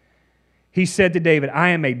him. He said to David,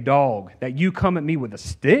 I am a dog that you come at me with a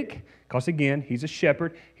stick? Because again, he's a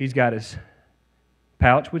shepherd. He's got his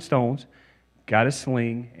pouch with stones, got his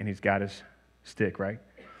sling, and he's got his stick, right?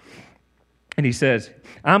 And he says,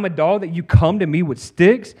 I'm a dog that you come to me with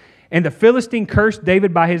sticks? And the Philistine cursed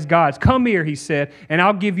David by his gods. Come here, he said, and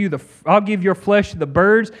I'll give your flesh to the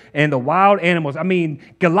birds and the wild animals. I mean,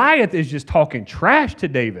 Goliath is just talking trash to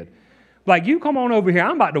David. Like, you come on over here.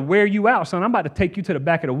 I'm about to wear you out, son. I'm about to take you to the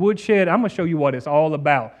back of the woodshed. I'm going to show you what it's all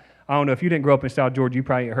about. I don't know, if you didn't grow up in South Georgia, you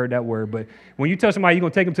probably ain't heard that word. But when you tell somebody you're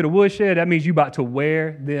going to take them to the woodshed, that means you're about to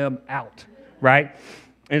wear them out, right?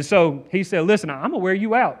 And so he said, listen, I'm going to wear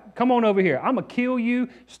you out. Come on over here. I'm going to kill you,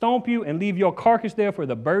 stomp you, and leave your carcass there for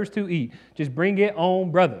the birds to eat. Just bring it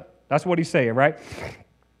on, brother. That's what he's saying, right?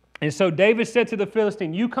 And so David said to the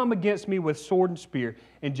Philistine, you come against me with sword and spear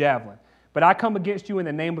and javelin. But I come against you in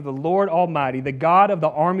the name of the Lord Almighty, the God of the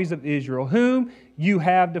armies of Israel, whom you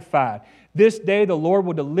have defied. This day the Lord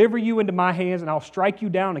will deliver you into my hands, and I'll strike you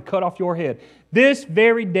down and cut off your head. This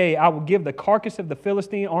very day I will give the carcass of the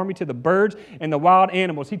Philistine army to the birds and the wild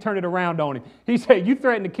animals. He turned it around on him. He said, you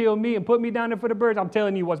threatened to kill me and put me down there for the birds? I'm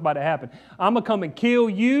telling you what's about to happen. I'm going to come and kill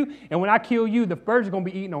you, and when I kill you, the birds are going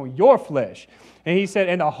to be eating on your flesh. And he said,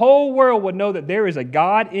 and the whole world would know that there is a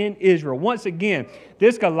God in Israel. Once again,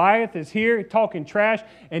 this Goliath is here talking trash,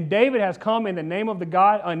 and David has come in the name of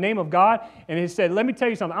God, and he said, let me tell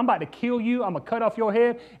you something. I'm about to kill you. I'm going to cut off your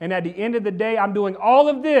head, and at the end of the day, I'm doing all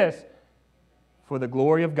of this for the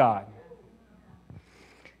glory of God.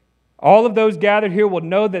 All of those gathered here will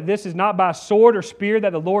know that this is not by sword or spear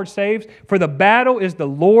that the Lord saves, for the battle is the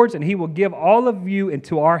Lord's, and He will give all of you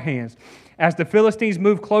into our hands. As the Philistine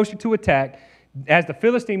moved closer to attack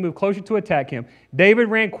him, David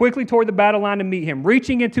ran quickly toward the battle line to meet him.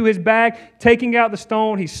 Reaching into his bag, taking out the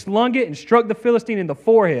stone, he slung it and struck the Philistine in the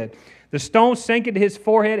forehead. The stone sank into his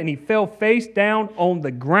forehead, and he fell face down on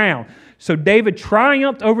the ground. So David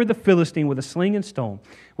triumphed over the Philistine with a sling and stone.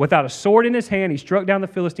 Without a sword in his hand, he struck down the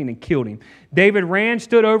Philistine and killed him. David ran,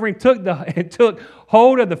 stood over him, took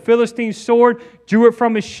hold of the Philistine's sword, drew it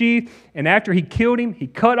from his sheath, and after he killed him, he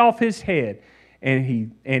cut off his head, and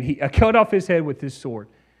he cut off his head with his sword.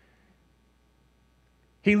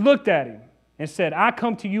 He looked at him and said, I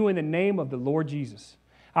come to you in the name of the Lord Jesus.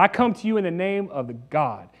 I come to you in the name of the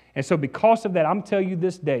God. And so because of that, I'm telling you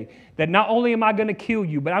this day that not only am I going to kill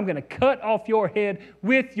you, but I'm going to cut off your head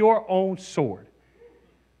with your own sword.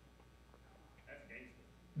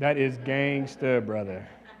 That is gangster, brother.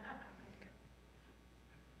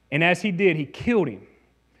 And as he did, he killed him,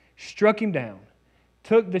 struck him down,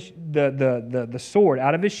 took the sword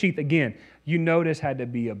out of his sheath. Again, you know this had to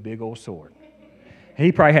be a big old sword.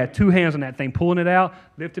 He probably had two hands on that thing, pulling it out,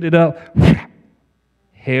 lifted it up,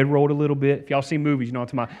 head rolled a little bit. If y'all seen movies, you know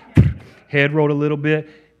what I'm talking about. Head rolled a little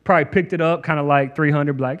bit, probably picked it up, kind of like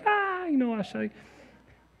 300, like, you know what I say.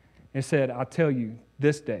 And said, I'll tell you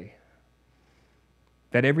this day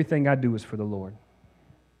that everything I do is for the Lord.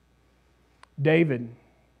 David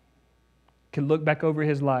can look back over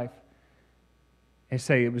his life and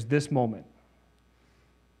say it was this moment.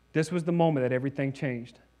 This was the moment that everything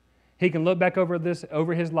changed. He can look back over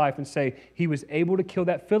his life and say he was able to kill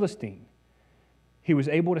that Philistine. He was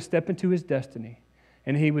able to step into his destiny,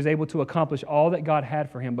 and he was able to accomplish all that God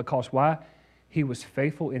had for him because why? He was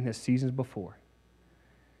faithful in his seasons before.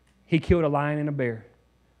 He killed a lion and a bear.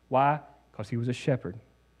 Why? Because he was a shepherd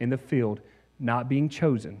in the field, not being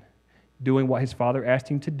chosen, doing what his father asked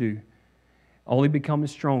him to do, only becoming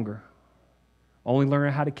stronger, only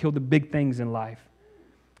learning how to kill the big things in life.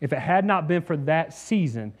 If it had not been for that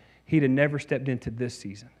season, he'd have never stepped into this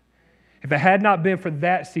season. If it had not been for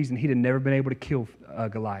that season, he'd have never been able to kill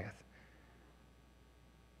Goliath.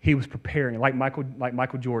 He was preparing, like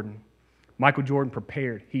Michael Jordan. Michael Jordan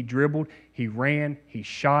prepared. He dribbled, he ran, he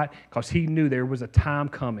shot, because he knew there was a time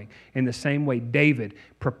coming. In the same way, David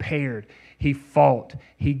prepared. He fought,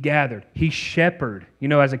 he gathered, he shepherded. You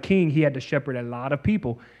know, as a king, he had to shepherd a lot of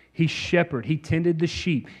people. He shepherded, he tended the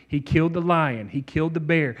sheep, he killed the lion, he killed the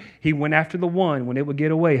bear. He went after the one when it would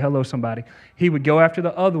get away. Hello, somebody. He would go after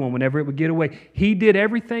the other one whenever it would get away. He did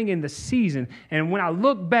everything in the season. And when I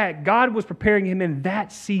look back, God was preparing him in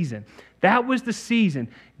that season. That was the season,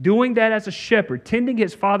 doing that as a shepherd, tending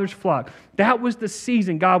his father's flock. That was the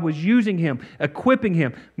season God was using him, equipping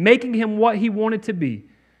him, making him what he wanted to be.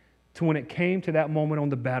 To when it came to that moment on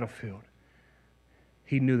the battlefield,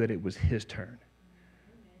 he knew that it was his turn.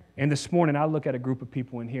 And this morning, I look at a group of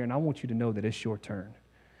people in here, and I want you to know that it's your turn.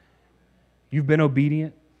 You've been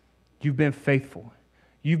obedient. You've been faithful.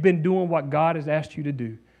 You've been doing what God has asked you to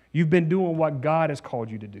do. You've been doing what God has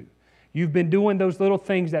called you to do. You've been doing those little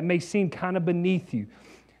things that may seem kind of beneath you.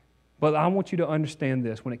 But I want you to understand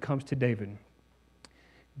this when it comes to David.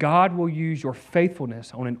 God will use your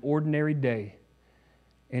faithfulness on an ordinary day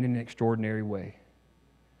in an extraordinary way.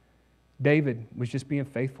 David was just being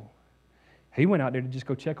faithful. He went out there to just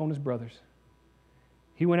go check on his brothers.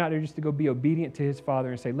 He went out there just to go be obedient to his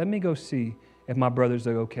father and say, let me go see if my brothers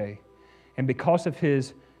are okay. And because of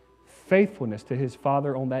his faithfulness to his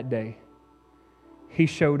father on that day, he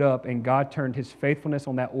showed up, and God turned his faithfulness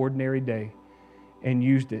on that ordinary day and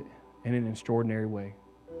used it in an extraordinary way.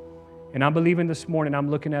 And I'm believing this morning, I'm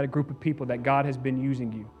looking at a group of people that God has been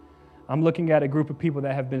using you. I'm looking at a group of people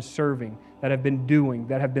that have been serving, that have been doing,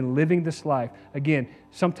 that have been living this life. Again,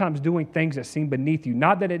 sometimes doing things that seem beneath you.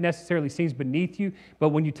 Not that it necessarily seems beneath you, but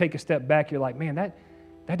when you take a step back, you're like, man, that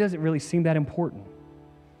doesn't really seem that important.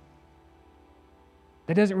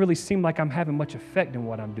 That doesn't really seem like I'm having much effect in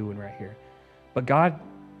what I'm doing right here. But God,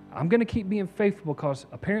 I'm going to keep being faithful because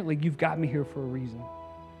apparently you've got me here for a reason.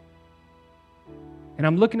 And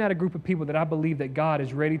I'm looking at a group of people that I believe that God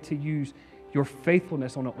is ready to use your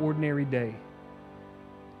faithfulness on an ordinary day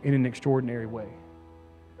in an extraordinary way.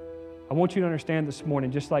 I want you to understand this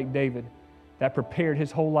morning, just like David, that prepared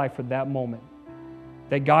his whole life for that moment,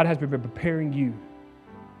 that God has been preparing you.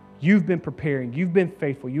 You've been preparing. You've been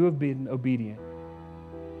faithful. You have been obedient.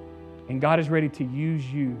 And God is ready to use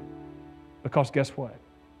you because guess what?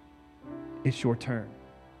 It's your turn.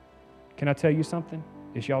 Can I tell you something?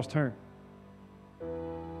 It's y'all's turn.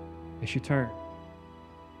 It's your turn.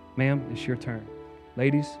 Ma'am, it's your turn.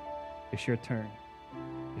 Ladies, it's your turn.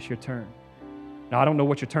 It's your turn. Now, I don't know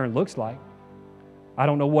what your turn looks like. I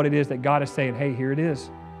don't know what it is that God is saying, hey, here it is.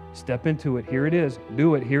 Step into it. Here it is.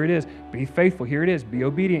 Do it. Here it is. Be faithful. Here it is. Be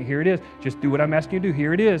obedient. Here it is. Just do what I'm asking you to do.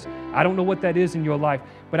 Here it is. I don't know what that is in your life,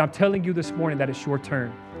 but I'm telling you this morning that it's your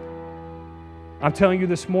turn. I'm telling you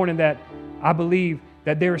this morning that I believe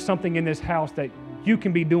that there is something in this house that you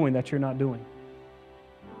can be doing that you're not doing.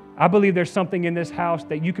 I believe there's something in this house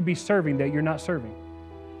that you could be serving that you're not serving.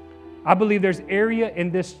 I believe there's area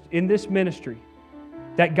in this ministry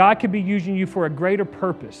that God could be using you for a greater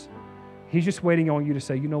purpose. He's just waiting on you to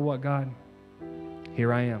say, you know what, God?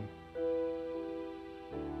 Here I am.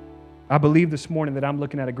 I believe this morning that I'm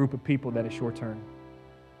looking at a group of people that it's your turn.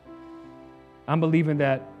 I'm believing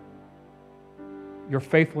that your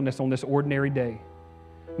faithfulness on this ordinary day.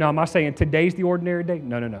 Now, am I saying today's the ordinary day?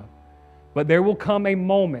 No. But there will come a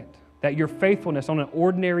moment that your faithfulness on an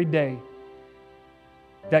ordinary day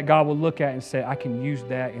that God will look at and say, I can use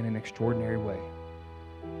that in an extraordinary way.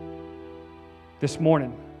 This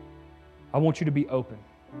morning, I want you to be open.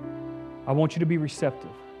 I want you to be receptive.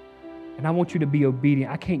 And I want you to be obedient.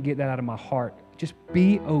 I can't get that out of my heart. Just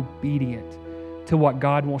be obedient to what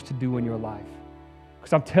God wants to do in your life.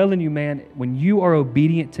 Because I'm telling you, man, when you are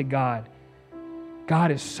obedient to God, God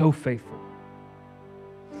is so faithful.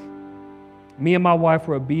 Me and my wife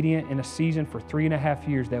were obedient in a season for 3.5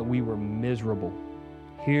 years that we were miserable.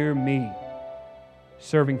 Hear me.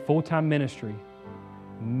 Serving full-time ministry,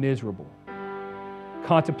 miserable.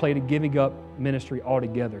 Contemplated giving up ministry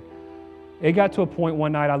altogether. It got to a point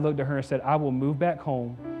one night I looked at her and said, I will move back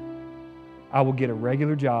home. I will get a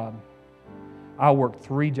regular job. I'll work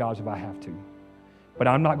 3 jobs if I have to. But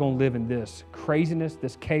I'm not going to live in this craziness,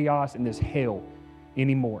 this chaos, and this hell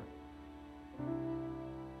anymore.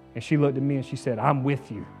 And she looked at me and she said, I'm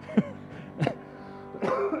with you.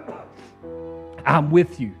 I'm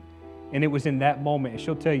with you. And it was in that moment, and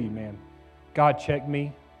she'll tell you, man, God checked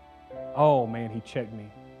me. Oh, man, He checked me.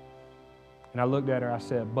 And I looked at her, I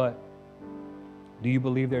said, but do you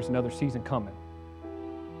believe there's another season coming?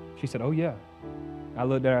 She said, oh, yeah. I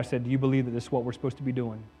looked at her, I said, do you believe that this is what we're supposed to be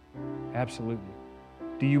doing? Absolutely.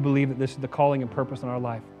 Do you believe that this is the calling and purpose in our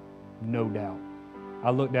life? No doubt.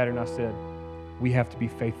 I looked at her and I said, we have to be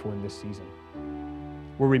faithful in this season.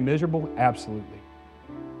 Were we miserable? Absolutely.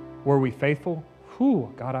 Were we faithful?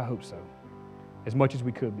 Whew, God, I hope so. As much as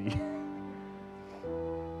we could be.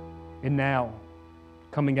 And now,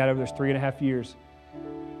 coming out of those 3.5 years,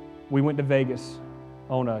 we went to Vegas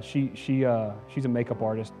on she's a makeup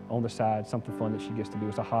artist on the side, something fun that she gets to do.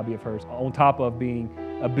 It's a hobby of hers, on top of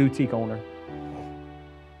being a boutique owner.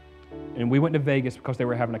 And we went to Vegas because they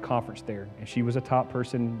were having a conference there. And she was a top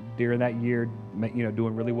person during that year,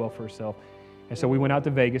 doing really well for herself. And so we went out to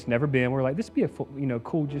Vegas, never been. We were like, this would be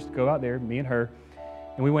cool just to go out there, me and her.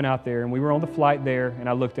 And we went out there, and we were on the flight there, and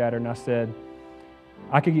I looked at her, and I said,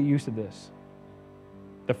 I could get used to this.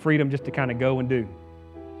 The freedom just to kind of go and do,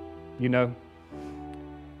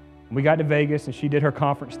 We got to Vegas, and she did her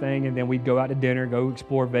conference thing, and then we'd go out to dinner, go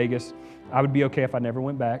explore Vegas. I would be okay if I never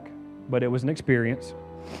went back, but it was an experience.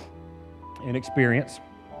 And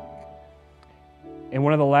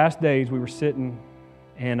one of the last days we were sitting,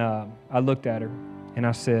 and I looked at her and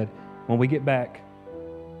I said, when we get back,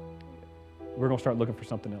 we're going to start looking for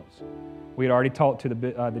something else. We had already talked to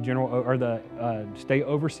the state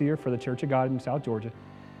overseer for the Church of God in South Georgia,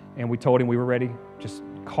 and we told him we were ready. Just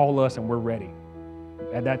call us and we're ready.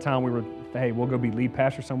 At that time we were, hey, we'll go be lead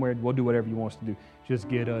pastor somewhere. We'll do whatever you want us to do. Just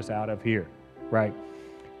get us out of here, right?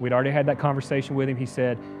 We'd already had that conversation with him. He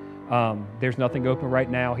said, there's nothing open right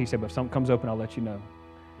now. He said, but if something comes open, I'll let you know.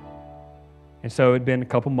 And so it'd been a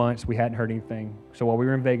couple months. We hadn't heard anything. So while we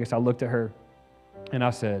were in Vegas, I looked at her and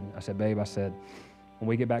I said, babe, when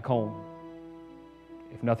we get back home,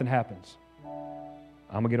 if nothing happens,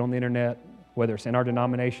 I'm going to get on the internet, whether it's in our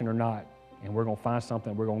denomination or not, and we're going to find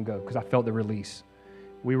something, we're going to go. Because I felt the release.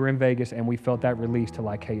 We were in Vegas and we felt that release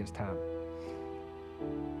to hey, it's time.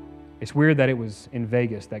 It's weird that it was in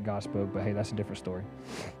Vegas that God spoke, but hey, that's a different story.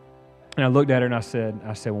 And I looked at her and I said,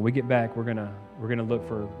 when we get back, we're gonna look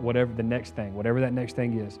for whatever that next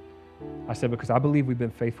thing is. I said, because I believe we've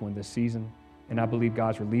been faithful in this season, and I believe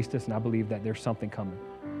God's released us, and I believe that there's something coming.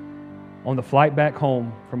 On the flight back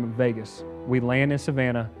home from Vegas, we land in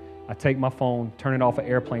Savannah. I take my phone, turn it off at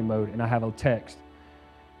airplane mode, and I have a text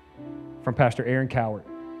from Pastor Aaron Cowart.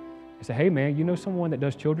 He said, hey man, you know someone that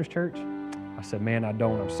does children's church? I said, man, I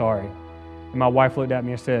don't, I'm sorry. And my wife looked at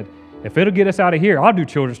me and said, if it'll get us out of here, I'll do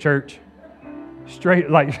children's church. Straight,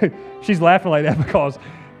 she's laughing like that because,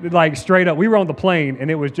 straight up, we were on the plane and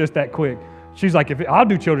it was just that quick. She's like, I'll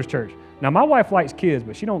do children's church. Now, my wife likes kids,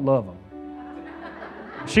 but she don't love them.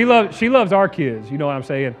 She loves our kids, you know what I'm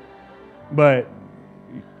saying? But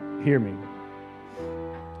hear me.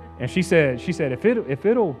 And she said, if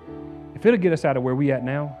it'll get us out of where we at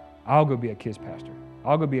now, I'll go be a kids pastor.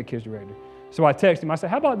 I'll go be a kids director. So I texted him. I said,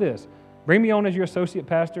 how about this? Bring me on as your associate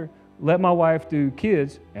pastor. Let my wife do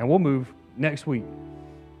kids, and we'll move next week.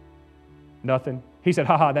 Nothing. He said,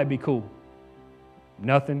 haha, that'd be cool.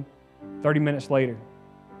 Nothing. 30 minutes later,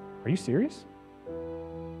 are you serious?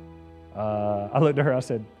 I looked at her, I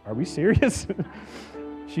said, are we serious?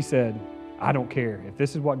 She said, I don't care. If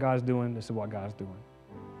this is what God's doing, this is what God's doing.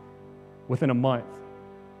 Within a month,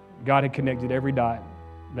 God had connected every dot,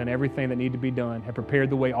 done everything that needed to be done, had prepared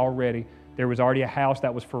the way already. There was already a house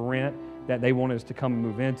that was for rent that they wanted us to come and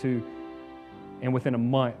move into. And within a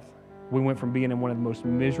month, we went from being in one of the most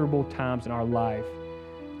miserable times in our life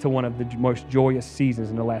to one of the most joyous seasons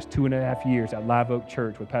in the last 2.5 years at Live Oak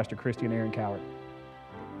Church with Pastor Christy and Aaron Cowart.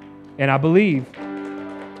 And I believe,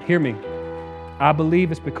 hear me, I believe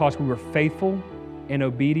it's because we were faithful and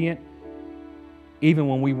obedient even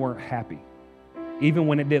when we weren't happy, even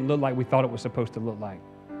when it didn't look like we thought it was supposed to look like.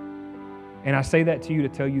 And I say that to you to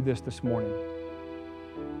tell you this morning.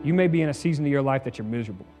 You may be in a season of your life that you're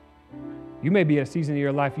miserable. You may be in a season of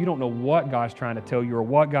your life you don't know what God's trying to tell you or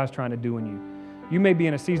what God's trying to do in you. You may be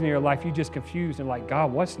in a season of your life you're just confused and like,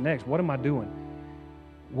 God, what's next? What am I doing?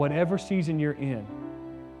 Whatever season you're in,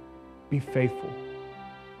 be faithful,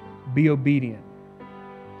 be obedient,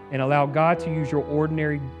 and allow God to use your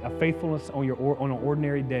faithfulness on an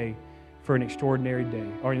ordinary day for an extraordinary day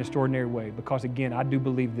or an extraordinary way. Because again, I do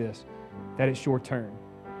believe this, that it's your turn.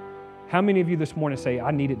 How many of you this morning say,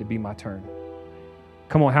 I need it to be my turn?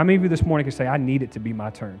 Come on, how many of you this morning can say, I need it to be my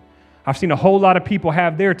turn? I've seen a whole lot of people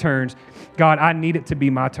have their turns. God, I need it to be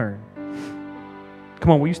my turn.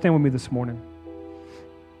 Come on, will you stand with me this morning?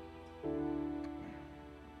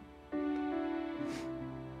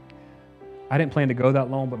 I didn't plan to go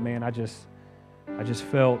that long, but man, I just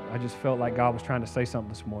felt like God was trying to say something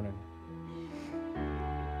this morning.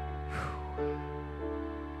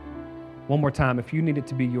 One more time, if you need it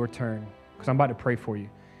to be your turn, because I'm about to pray for you.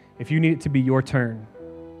 If you need it to be your turn,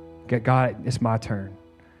 God, it's my turn.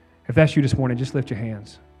 If that's you this morning, just lift your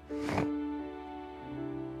hands.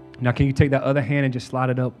 Now, can you take that other hand and just slide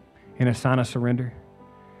it up in a sign of surrender?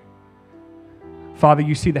 Father,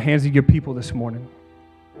 you see the hands of your people this morning.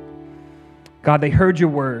 God, they heard your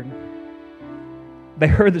word. They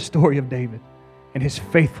heard the story of David and his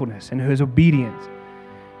faithfulness and his obedience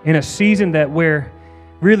in a season that where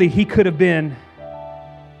really he could have been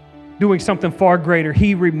doing something far greater.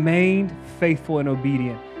 He remained faithful and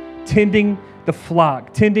obedient, tending the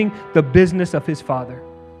flock, tending the business of his father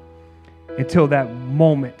until that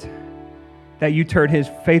moment that you turned his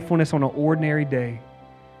faithfulness on an ordinary day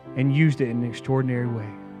and used it in an extraordinary way.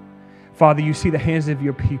 Father, you see the hands of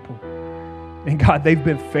your people. And God, they've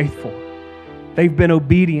been faithful. They've been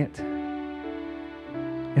obedient.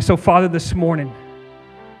 And so, Father, this morning,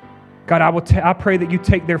 God, I pray that you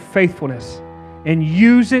take their faithfulness and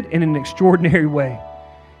use it in an extraordinary way.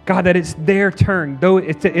 God, that it's their turn. Though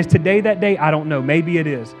it's today that day, I don't know. Maybe it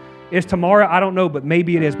is. It's tomorrow, I don't know, but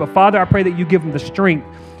maybe it is. But Father, I pray that you give them the strength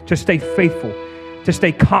to stay faithful, to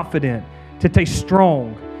stay confident, to stay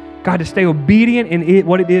strong. God, to stay obedient in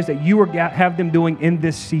what it is that you have them doing in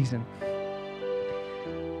this season.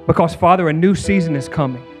 Because, Father, a new season is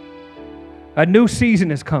coming. A new season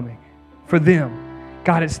is coming for them.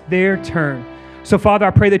 God, it's their turn. So, Father, I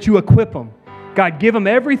pray that you equip them. God, give them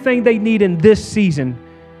everything they need in this season,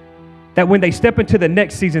 that when they step into the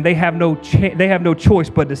next season, they have no choice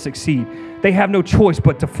but to succeed. They have no choice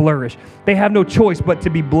but to flourish. They have no choice but to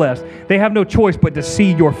be blessed. They have no choice but to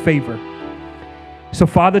see your favor. So,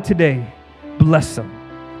 Father, today, bless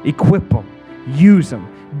them, equip them, use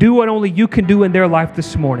them. Do what only you can do in their life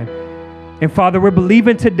this morning. And Father, we're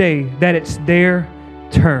believing today that it's their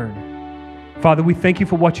turn. Father, we thank you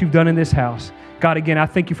for what you've done in this house. God, again, I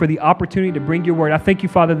thank you for the opportunity to bring your word. I thank you,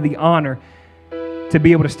 Father, the honor to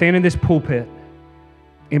be able to stand in this pulpit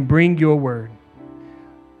and bring your word.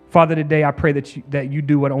 Father, today I pray that you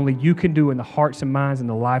do what only you can do in the hearts and minds and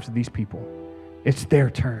the lives of these people. It's their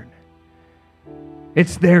turn.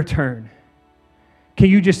 It's their turn. Can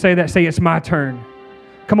you just say that? Say, it's my turn.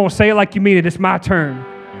 Come on, say it like you mean it. It's my turn.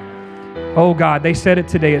 Oh, God, they said it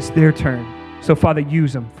today. It's their turn. So, Father,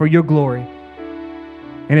 use them for your glory.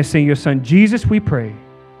 And it's in your Son, Jesus, we pray.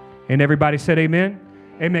 And everybody said amen.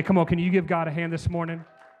 Amen. Come on, can you give God a hand this morning?